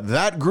 Minnesota,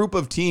 that group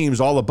of teams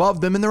all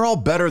above them, and they're all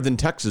better than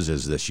Texas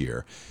is this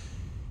year.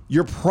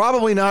 You're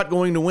probably not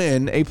going to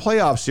win a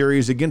playoff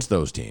series against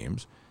those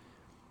teams.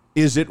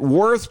 Is it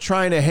worth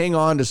trying to hang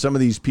on to some of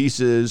these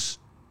pieces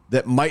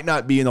that might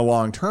not be in the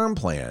long-term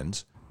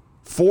plans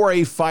for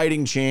a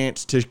fighting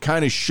chance to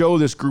kind of show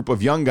this group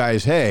of young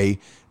guys, hey,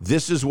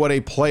 this is what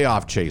a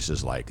playoff chase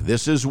is like.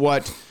 This is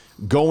what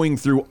going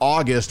through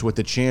August with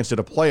the chance at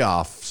a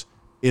playoffs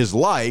is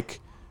like,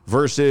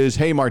 versus,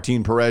 hey,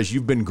 Martin Perez,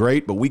 you've been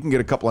great, but we can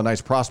get a couple of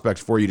nice prospects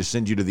for you to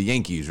send you to the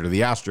Yankees or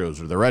the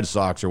Astros or the Red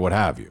Sox or what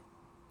have you.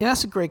 Yeah,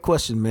 that's a great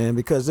question, man,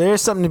 because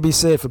there's something to be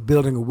said for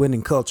building a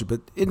winning culture.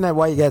 But isn't that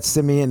why you got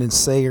Simeon and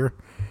Sayer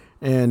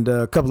and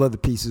a couple other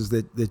pieces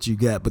that you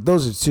got? But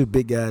those are two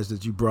big guys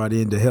that you brought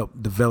in to help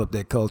develop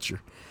that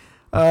culture.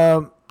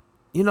 You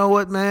know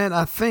what, man?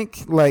 I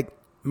think, like,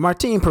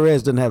 Martin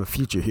Perez doesn't have a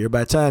future here. By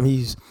the time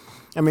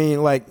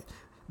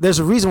there's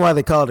a reason why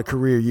they call it a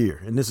career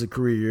year, and this is a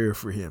career year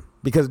for him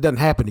because it doesn't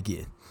happen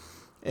again.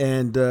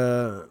 And,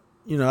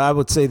 I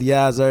would say the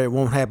odds are it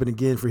won't happen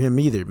again for him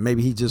either.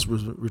 Maybe he just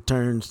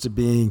returns to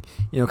being,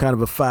 kind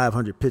of a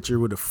 500 pitcher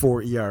with a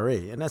 4 ERA,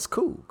 and that's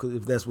cool because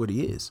if that's what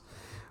he is.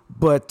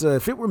 But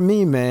if it were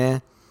me,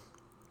 man,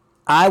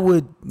 I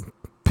would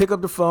pick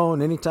up the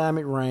phone anytime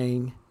it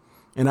rang,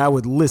 and I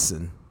would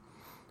listen.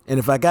 And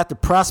if I got the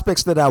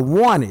prospects that I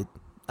wanted,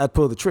 I'd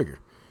pull the trigger.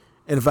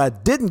 And if I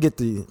didn't get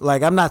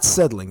I'm not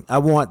settling. I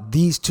want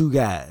these two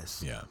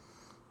guys. Yeah.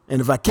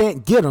 And if I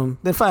can't get them,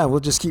 then fine, we'll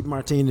just keep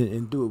Martin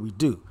and do what we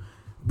do.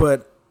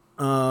 But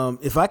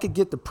if I could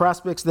get the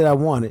prospects that I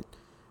wanted,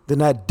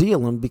 then I'd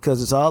deal them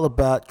because it's all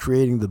about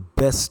creating the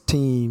best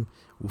team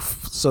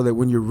so that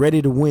when you're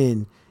ready to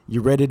win,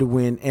 you're ready to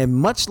win. And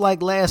much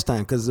like last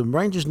time, because the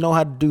Rangers know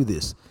how to do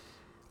this.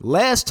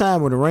 Last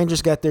time when the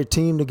Rangers got their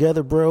team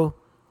together, bro,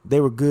 they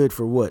were good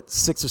for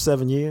 6 or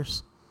 7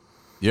 years?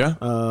 Yeah.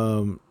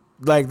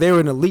 They were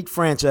an elite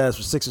franchise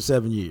for 6 or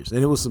 7 years,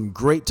 and it was some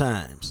great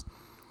times.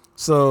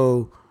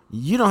 So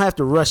you don't have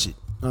to rush it.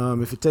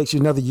 If it takes you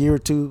another year or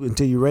two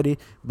until you're ready,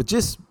 but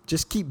just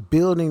keep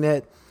building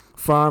that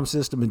farm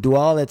system and do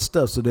all that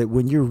stuff so that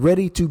when you're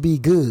ready to be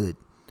good,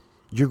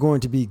 you're going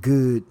to be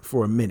good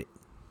for a minute.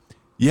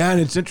 Yeah, and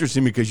it's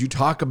interesting because you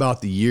talk about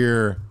the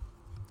year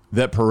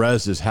that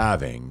Perez is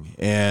having,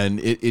 and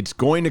it's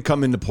going to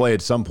come into play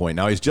at some point.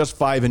 Now, he's just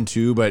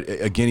 5-2, but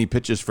again, he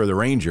pitches for the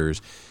Rangers.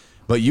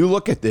 But you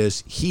look at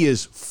this, he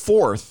is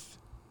 4th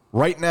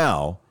right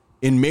now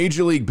in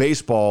Major League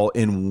Baseball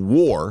in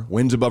WAR,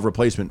 wins above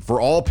replacement,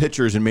 for all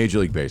pitchers in Major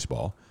League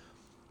Baseball.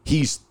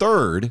 He's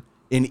 3rd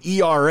in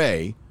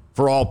ERA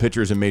for all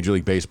pitchers in Major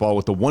League Baseball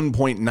with the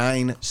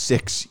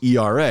 1.96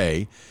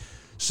 ERA.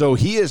 So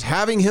he is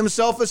having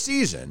himself a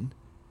season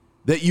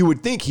that you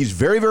would think he's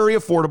very, very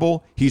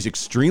affordable. He's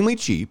extremely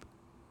cheap.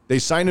 They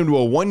signed him to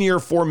a 1-year,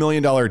 $4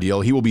 million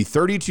deal. He will be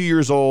 32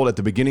 years old at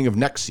the beginning of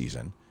next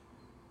season.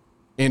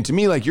 And to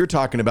me, like you're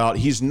talking about,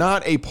 he's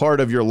not a part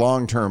of your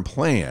long-term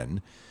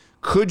plan.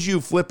 Could you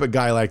flip a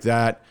guy like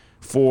that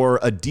for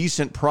a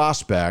decent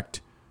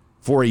prospect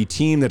for a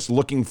team that's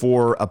looking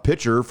for a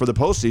pitcher for the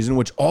postseason,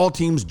 which all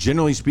teams,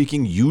 generally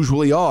speaking,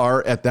 usually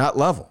are at that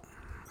level?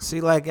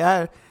 See,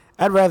 I'd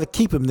rather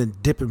keep him than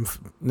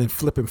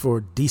flip him for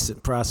a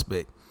decent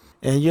prospect.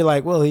 And you're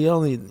like, well,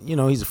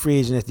 he's a free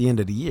agent at the end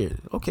of the year.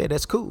 Okay,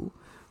 that's cool.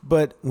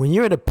 But when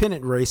you're at a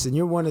pennant race and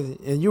you're one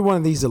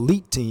of these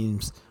elite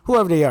teams,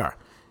 whoever they are,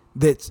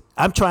 that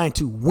I'm trying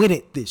to win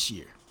it this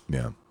year.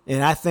 Yeah.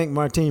 And I think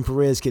Martin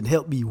Perez can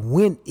help me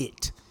win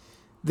it.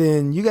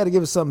 Then you got to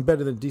give us something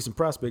better than a decent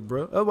prospect,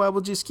 bro. Otherwise,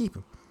 we'll just keep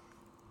him.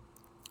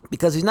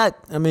 Because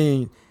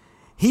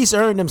he's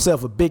earned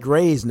himself a big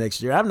raise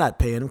next year. I'm not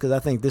paying him because I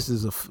think this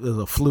is a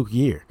fluke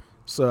year.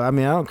 So, I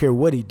don't care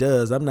what he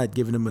does. I'm not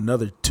giving him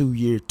another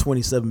 2-year,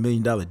 $27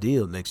 million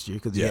deal next year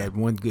because he had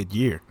one good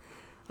year.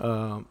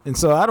 And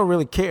so I don't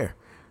really care.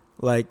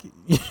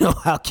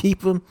 I'll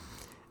keep him.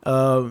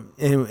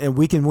 And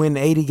we can win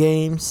 80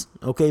 games.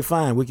 Okay,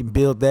 fine. We can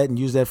build that and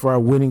use that for our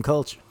winning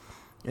culture.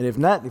 And if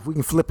not, if we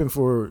can flip him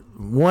for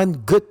one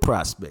good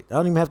prospect, I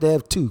don't even have to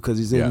have two because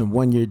he's in a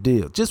 1-year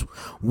deal. Just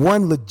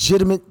one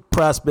legitimate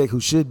prospect who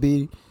should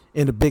be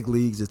in the big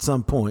leagues at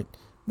some point,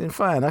 then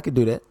fine, I could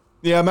do that.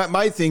 Yeah,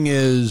 my thing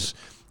is,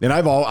 and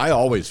I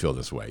always feel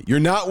this way. You're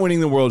not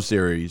winning the World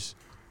Series.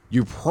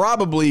 You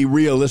probably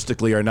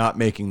realistically are not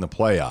making the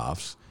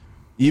playoffs.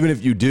 Even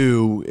if you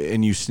do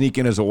and you sneak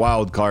in as a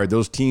wild card,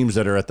 those teams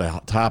that are at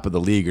the top of the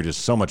league are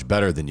just so much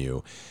better than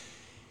you.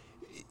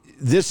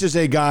 This is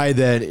a guy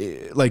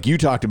that, like you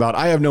talked about,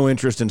 I have no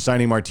interest in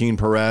signing Martin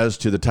Perez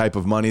to the type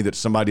of money that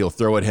somebody will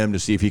throw at him to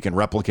see if he can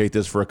replicate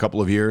this for a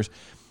couple of years.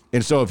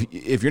 And so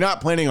if you're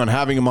not planning on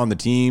having him on the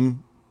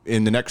team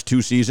in the next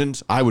 2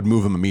 seasons, I would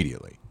move him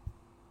immediately.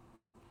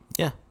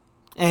 Yeah.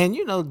 And,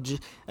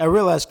 I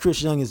realize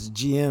Chris Young is the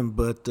GM,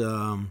 but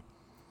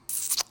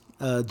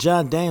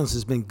John Daniels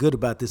has been good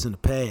about this in the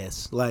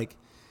past. Like,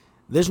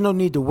 there's no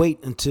need to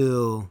wait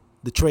until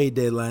the trade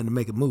deadline to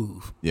make a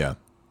move. Yeah.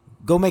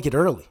 Go make it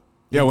early.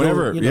 Yeah,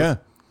 whenever.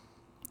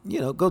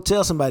 Go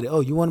tell somebody, oh,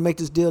 you want to make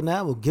this deal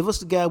now? Well, give us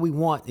the guy we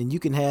want, and you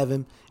can have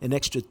him an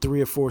extra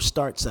 3 or 4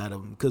 starts out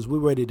of him because we're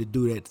ready to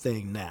do that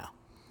thing now.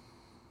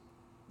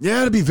 Yeah,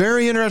 it'll be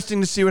very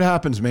interesting to see what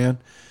happens, man.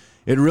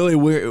 It really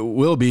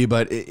will be,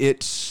 but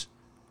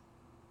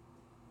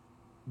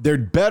they're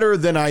better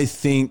than I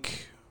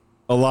think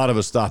a lot of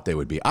us thought they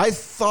would be. I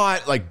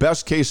thought, like,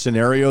 best case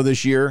scenario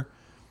this year,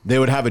 they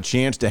would have a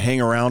chance to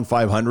hang around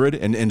 500,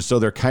 and so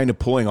they're kind of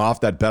pulling off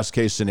that best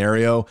case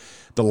scenario.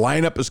 The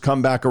lineup has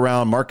come back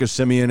around. Marcus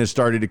Semien has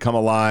started to come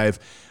alive.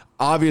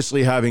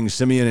 Obviously, having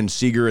Semien and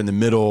Seager in the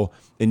middle,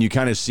 and you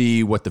kind of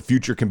see what the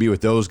future can be with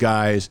those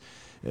guys.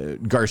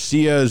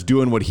 Garcia is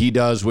doing what he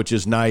does, which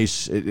is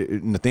nice.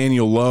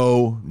 Nathaniel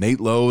Lowe, Nate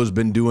Lowe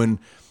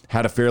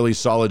had a fairly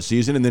solid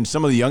season. And then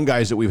some of the young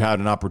guys that we've had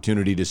an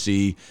opportunity to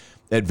see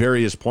at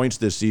various points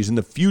this season.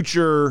 The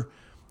future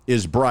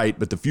is bright,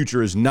 but the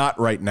future is not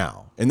right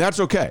now. And that's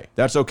okay.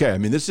 That's okay. I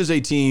mean, this is a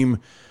team,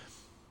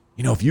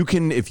 if you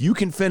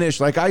can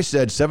finish, like I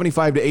said,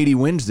 75 to 80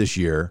 wins this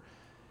year,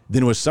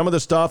 then with some of the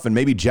stuff, and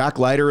maybe Jack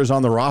Leiter is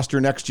on the roster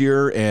next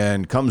year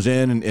and comes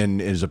in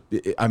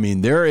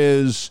and there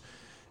is,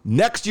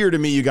 next year to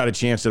me, you got a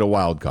chance at a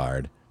wild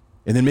card.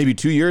 And then maybe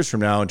 2 years from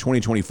now in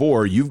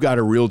 2024, you've got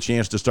a real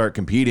chance to start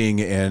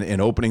competing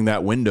and opening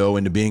that window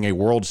into being a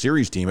World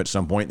Series team at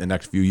some point in the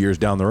next few years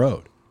down the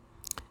road.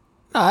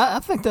 No, I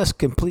think that's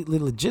completely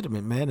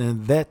legitimate, man,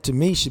 and that to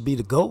me should be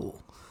the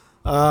goal.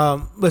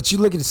 But you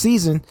look at the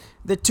season,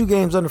 they're 2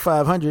 games under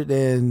 500,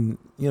 and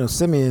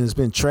Semien has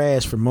been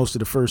trash for most of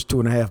the first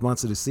 2.5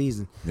 months of the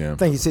season. Yeah. I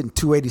think he's hitting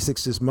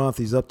 286 this month.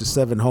 He's up to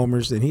 7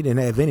 homers, and he didn't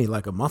have any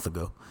like a month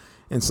ago.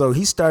 And so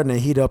he's starting to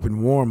heat up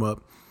and warm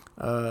up.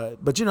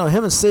 But,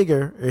 him and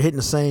Seager are hitting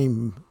the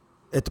same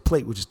at the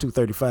plate, which is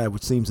 235,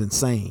 which seems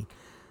insane.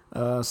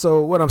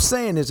 So what I'm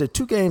saying is they're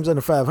 2 games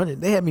under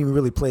 500. They haven't even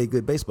really played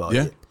good baseball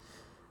yet.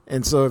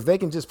 And so if they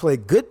can just play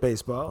good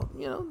baseball,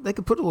 they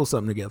can put a little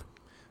something together.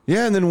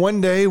 Yeah, and then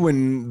one day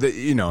when,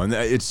 and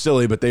it's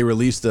silly, but they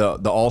released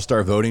the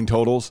All-Star voting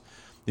totals.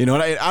 And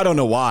I don't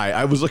know why.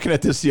 I was looking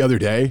at this the other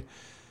day,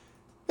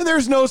 and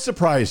there's no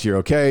surprise here,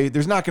 okay?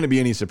 There's not going to be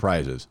any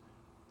surprises.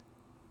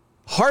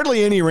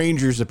 Hardly any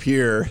Rangers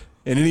appear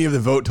in any of the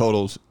vote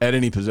totals at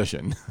any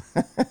position.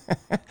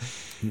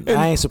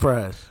 I ain't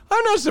surprised.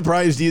 I'm not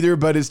surprised either,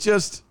 but it's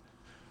just,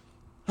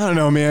 I don't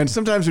know, man.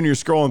 Sometimes when you're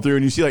scrolling through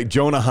and you see like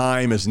Jonah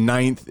Heim is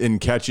 9th in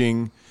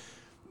catching.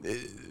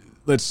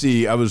 Let's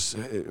see. I was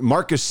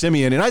Marcus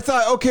Semien, and I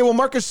thought, okay, well,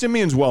 Marcus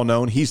Semien's well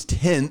known. He's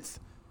 10th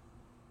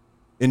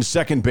in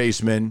second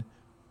baseman.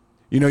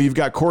 You've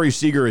got Corey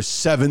Seager is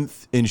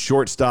 7th in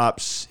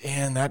shortstops,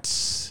 and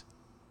that's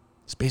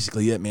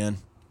basically it, man.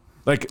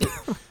 Like,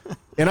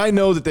 and I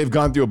know that they've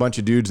gone through a bunch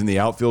of dudes in the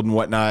outfield and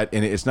whatnot,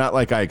 and it's not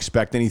like I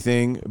expect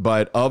anything,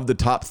 but of the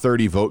top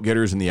 30 vote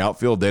getters in the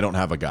outfield, they don't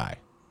have a guy.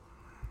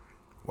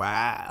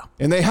 Wow.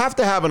 And they have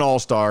to have an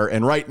all-star,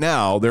 and right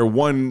now, their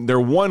one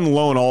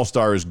lone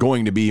all-star is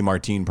going to be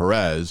Martin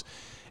Perez,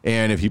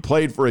 and if he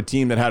played for a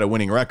team that had a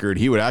winning record,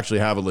 he would actually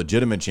have a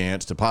legitimate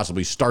chance to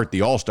possibly start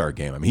the all-star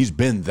game. I mean, he's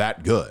been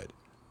that good.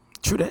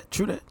 True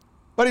that.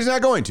 But he's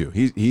not going to.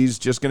 He's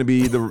just going to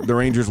be the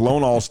Rangers'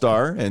 lone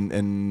all-star,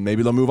 and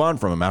maybe they'll move on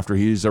from him after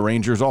he's a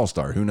Rangers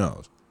all-star. Who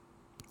knows?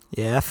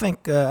 Yeah, I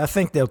think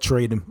they'll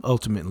trade him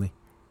ultimately.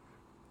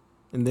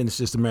 And then it's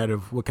just a matter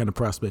of what kind of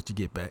prospect you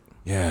get back.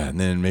 Yeah, and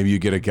then maybe you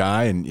get a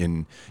guy,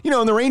 and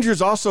the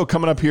Rangers also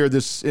coming up here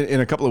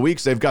in a couple of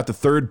weeks, they've got the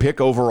 3rd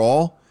pick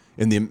overall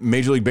in the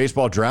Major League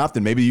Baseball draft,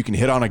 and maybe you can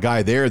hit on a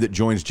guy there that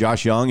joins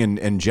Josh Young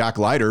and Jack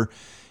Leiter,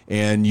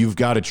 and you've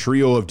got a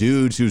trio of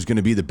dudes who's going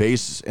to be the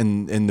base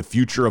and the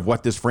future of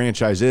what this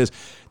franchise is.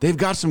 They've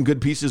got some good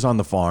pieces on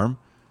the farm.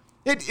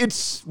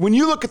 It's when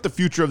you look at the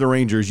future of the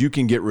Rangers, you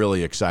can get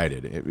really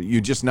excited.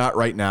 You're just not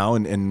right now,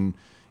 and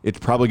it's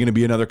probably going to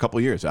be another couple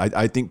of years.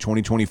 I think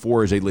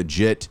 2024 is a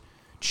legit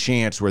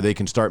chance where they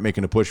can start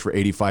making a push for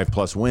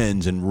 85-plus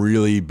wins and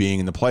really being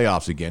in the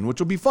playoffs again, which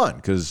will be fun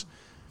because,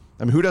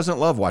 who doesn't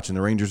love watching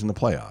the Rangers in the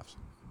playoffs?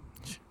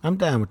 I'm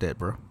down with that,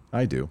 bro.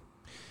 I do.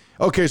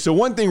 Okay, so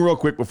one thing real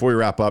quick before we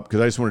wrap up,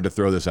 because I just wanted to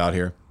throw this out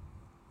here,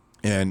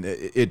 and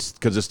it's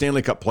because the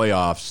Stanley Cup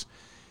playoffs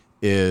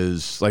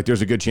is, like,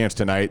 there's a good chance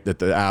tonight that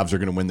the Avs are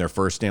going to win their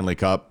first Stanley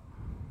Cup.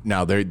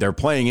 Now, they're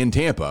playing in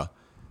Tampa.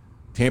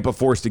 Tampa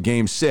forced a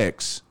Game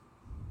 6,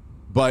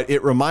 but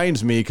it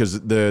reminds me,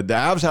 because the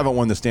Avs haven't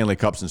won the Stanley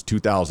Cup since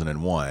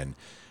 2001.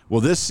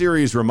 Well, this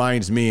series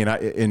reminds me,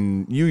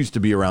 and you used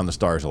to be around the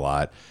Stars a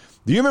lot.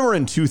 Do you remember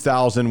in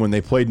 2000 when they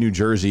played New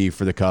Jersey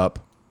for the Cup,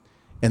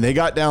 and they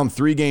got down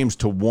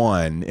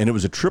 3-1, and it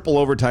was a triple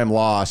overtime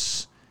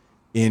loss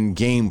in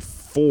Game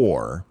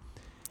 4.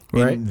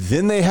 Right. And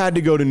then they had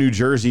to go to New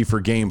Jersey for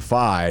Game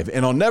 5,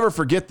 and I'll never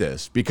forget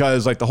this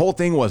because, like, the whole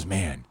thing was,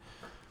 man,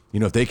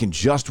 if they can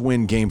just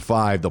win Game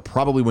 5, they'll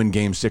probably win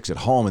Game 6 at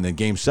home, and then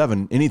Game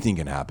 7, anything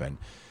can happen.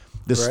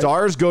 The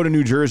Stars go to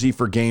New Jersey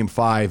for Game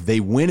 5. They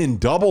win in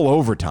double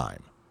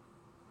overtime.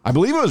 I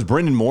believe it was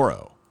Brendan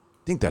Morrow.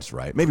 I think that's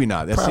right. Maybe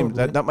not.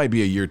 That might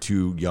be a year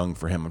too young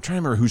for him. I'm trying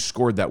to remember who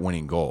scored that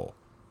winning goal.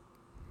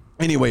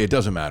 Anyway, it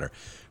doesn't matter.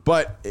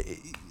 But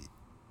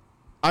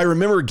I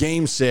remember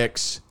Game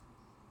 6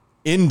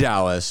 in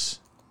Dallas.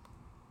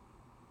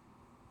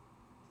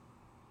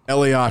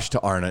 Elias to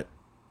Arnott,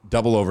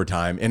 double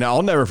overtime. And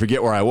I'll never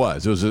forget where I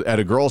was. It was at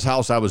a girl's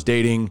house I was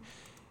dating,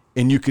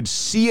 and you could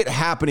see it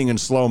happening in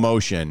slow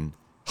motion.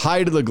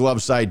 High to the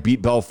glove side,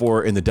 beat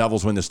Belfort, and the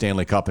Devils win the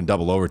Stanley Cup in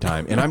double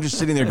overtime. And I'm just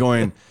sitting there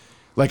going,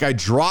 like, I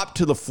dropped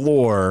to the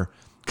floor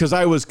because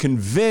I was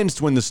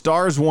convinced when the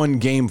Stars won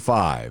Game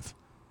 5,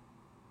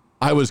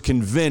 I was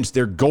convinced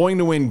they're going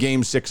to win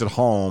Game 6 at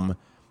home,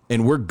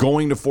 and we're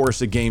going to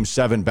force a Game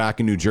 7 back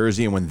in New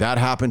Jersey. And when that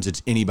happens,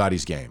 it's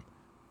anybody's game.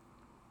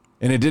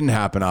 And it didn't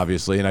happen,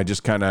 obviously. And I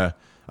just kind of,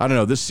 I don't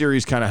know, this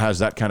series kind of has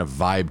that kind of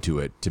vibe to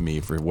it to me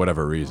for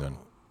whatever reason.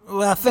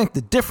 Well, I think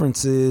the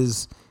difference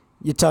is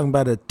you're talking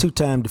about a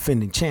two-time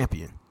defending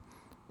champion.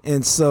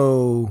 And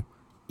so,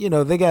 they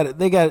just got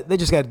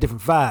a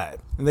different vibe,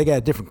 and they got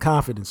a different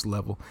confidence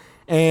level.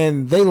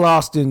 And they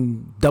lost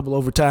in double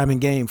overtime in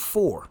Game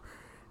 4.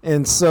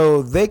 And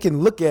so they can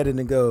look at it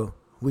and go,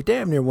 we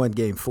damn near won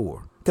Game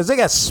 4. Because they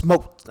got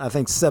smoked, I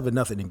think,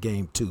 7-0 in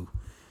Game 2.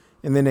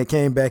 And then they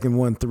came back and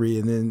won 3,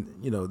 and then,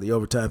 the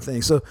overtime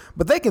thing. So,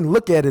 but they can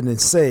look at it and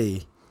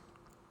say,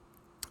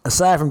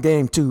 aside from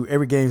Game 2,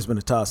 every game's been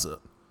a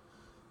toss-up.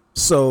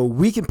 So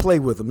we can play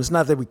with them. It's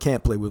not that we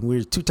can't play with them.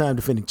 We're two-time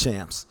defending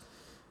champs.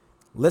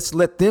 Let's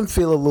let them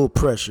feel a little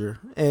pressure.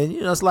 And,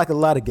 it's like a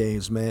lot of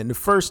games, man. The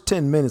first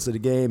 10 minutes of the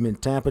game in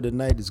Tampa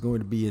tonight is going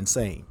to be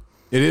insane.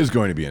 It is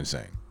going to be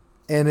insane.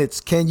 And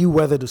it's, can you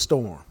weather the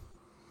storm?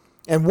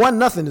 And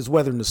 1-0 is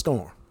weathering the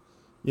storm.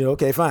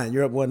 Okay, fine.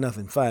 You're up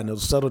 1-0. Fine. They'll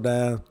settle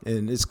down.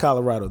 And it's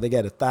Colorado. They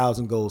got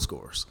 1,000 goal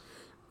scorers.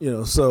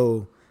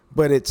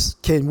 But it's,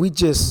 can we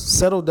just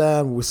settle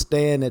down,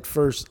 withstand that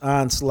first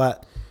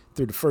onslaught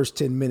through the first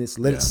 10 minutes,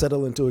 let it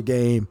settle into a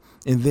game,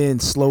 and then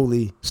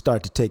slowly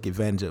start to take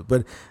advantage of it.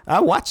 But I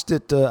watched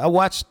it. I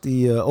watched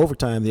the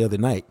overtime the other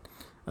night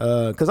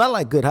because I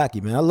like good hockey,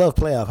 man. I love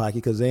playoff hockey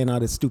because there ain't all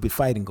this stupid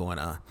fighting going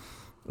on.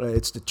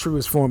 It's the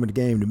truest form of the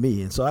game to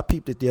me. And so I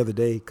peeped it the other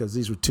day because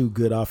these were two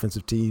good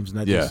offensive teams,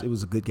 and it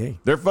was a good game.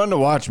 They're fun to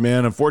watch,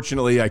 man.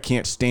 Unfortunately, I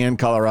can't stand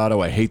Colorado.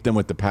 I hate them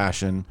with the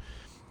passion.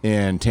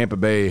 And Tampa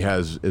Bay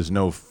is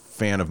no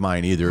fan of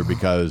mine either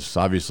because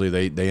obviously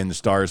they and the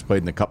Stars played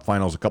in the Cup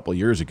Finals a couple of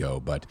years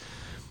ago. But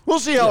we'll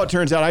see how it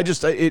turns out.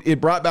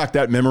 It brought back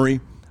that memory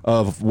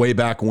of way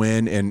back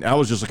when, and I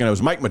was just looking, it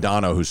was Mike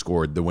Modano who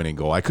scored the winning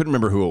goal. I couldn't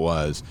remember who it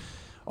was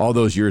all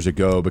those years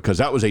ago because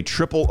that was a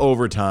triple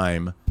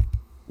overtime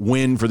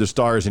win for the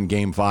Stars in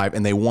Game 5,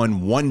 and they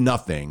won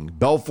 1-0.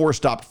 Belfort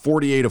stopped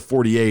 48 of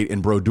 48,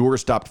 and Brodeur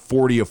stopped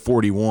 40 of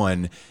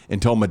 41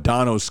 until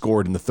Modano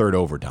scored in the third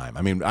overtime.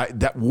 I mean,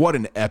 what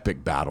an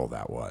epic battle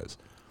that was.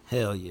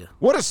 Hell yeah.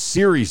 What a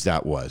series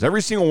that was.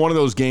 Every single one of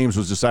those games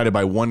was decided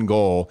by one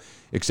goal,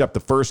 except the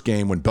first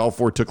game when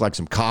Belfort took like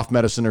some cough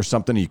medicine or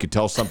something, and you could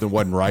tell something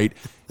wasn't right,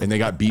 and they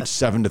got beat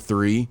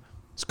 7-3.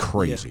 It's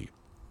crazy.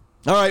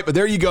 Yeah. All right, but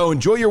there you go.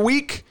 Enjoy your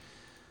week.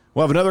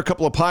 We'll have another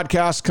couple of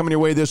podcasts coming your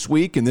way this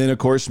week, and then, of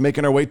course,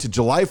 making our way to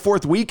July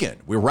 4th weekend.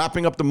 We're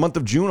wrapping up the month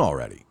of June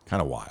already. Kind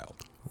of wild.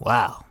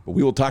 Wow. But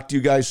we will talk to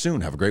you guys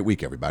soon. Have a great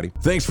week, everybody.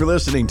 Thanks for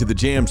listening to the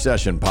Jam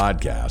Session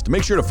Podcast.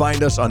 Make sure to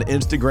find us on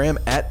Instagram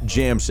at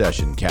Jam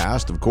Session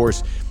Cast. Of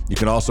course, you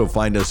can also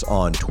find us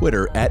on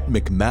Twitter at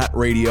McMatt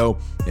Radio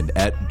and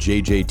at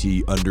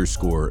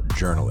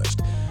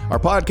JJT_journalist. Our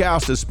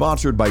podcast is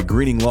sponsored by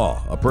Greening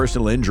Law, a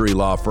personal injury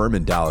law firm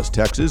in Dallas,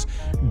 Texas.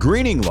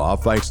 Greening Law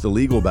fights the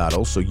legal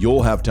battle so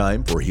you'll have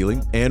time for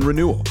healing and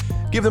renewal.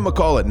 Give them a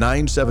call at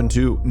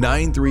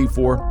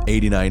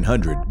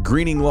 972-934-8900.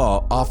 Greening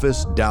Law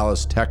Office,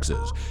 Dallas,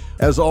 Texas.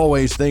 As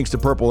always, thanks to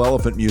Purple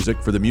Elephant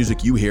Music for the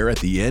music you hear at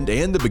the end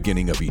and the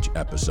beginning of each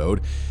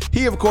episode.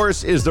 He, of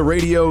course, is the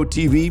radio,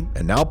 TV,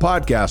 and now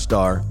podcast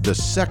star, the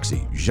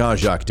sexy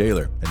Jean-Jacques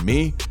Taylor. And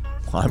me,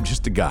 well, I'm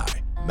just a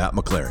guy, Matt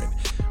McLaren.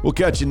 We'll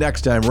catch you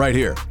next time right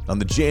here on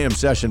the Jam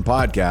Session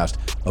Podcast,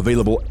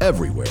 available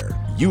everywhere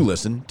you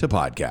listen to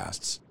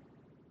podcasts.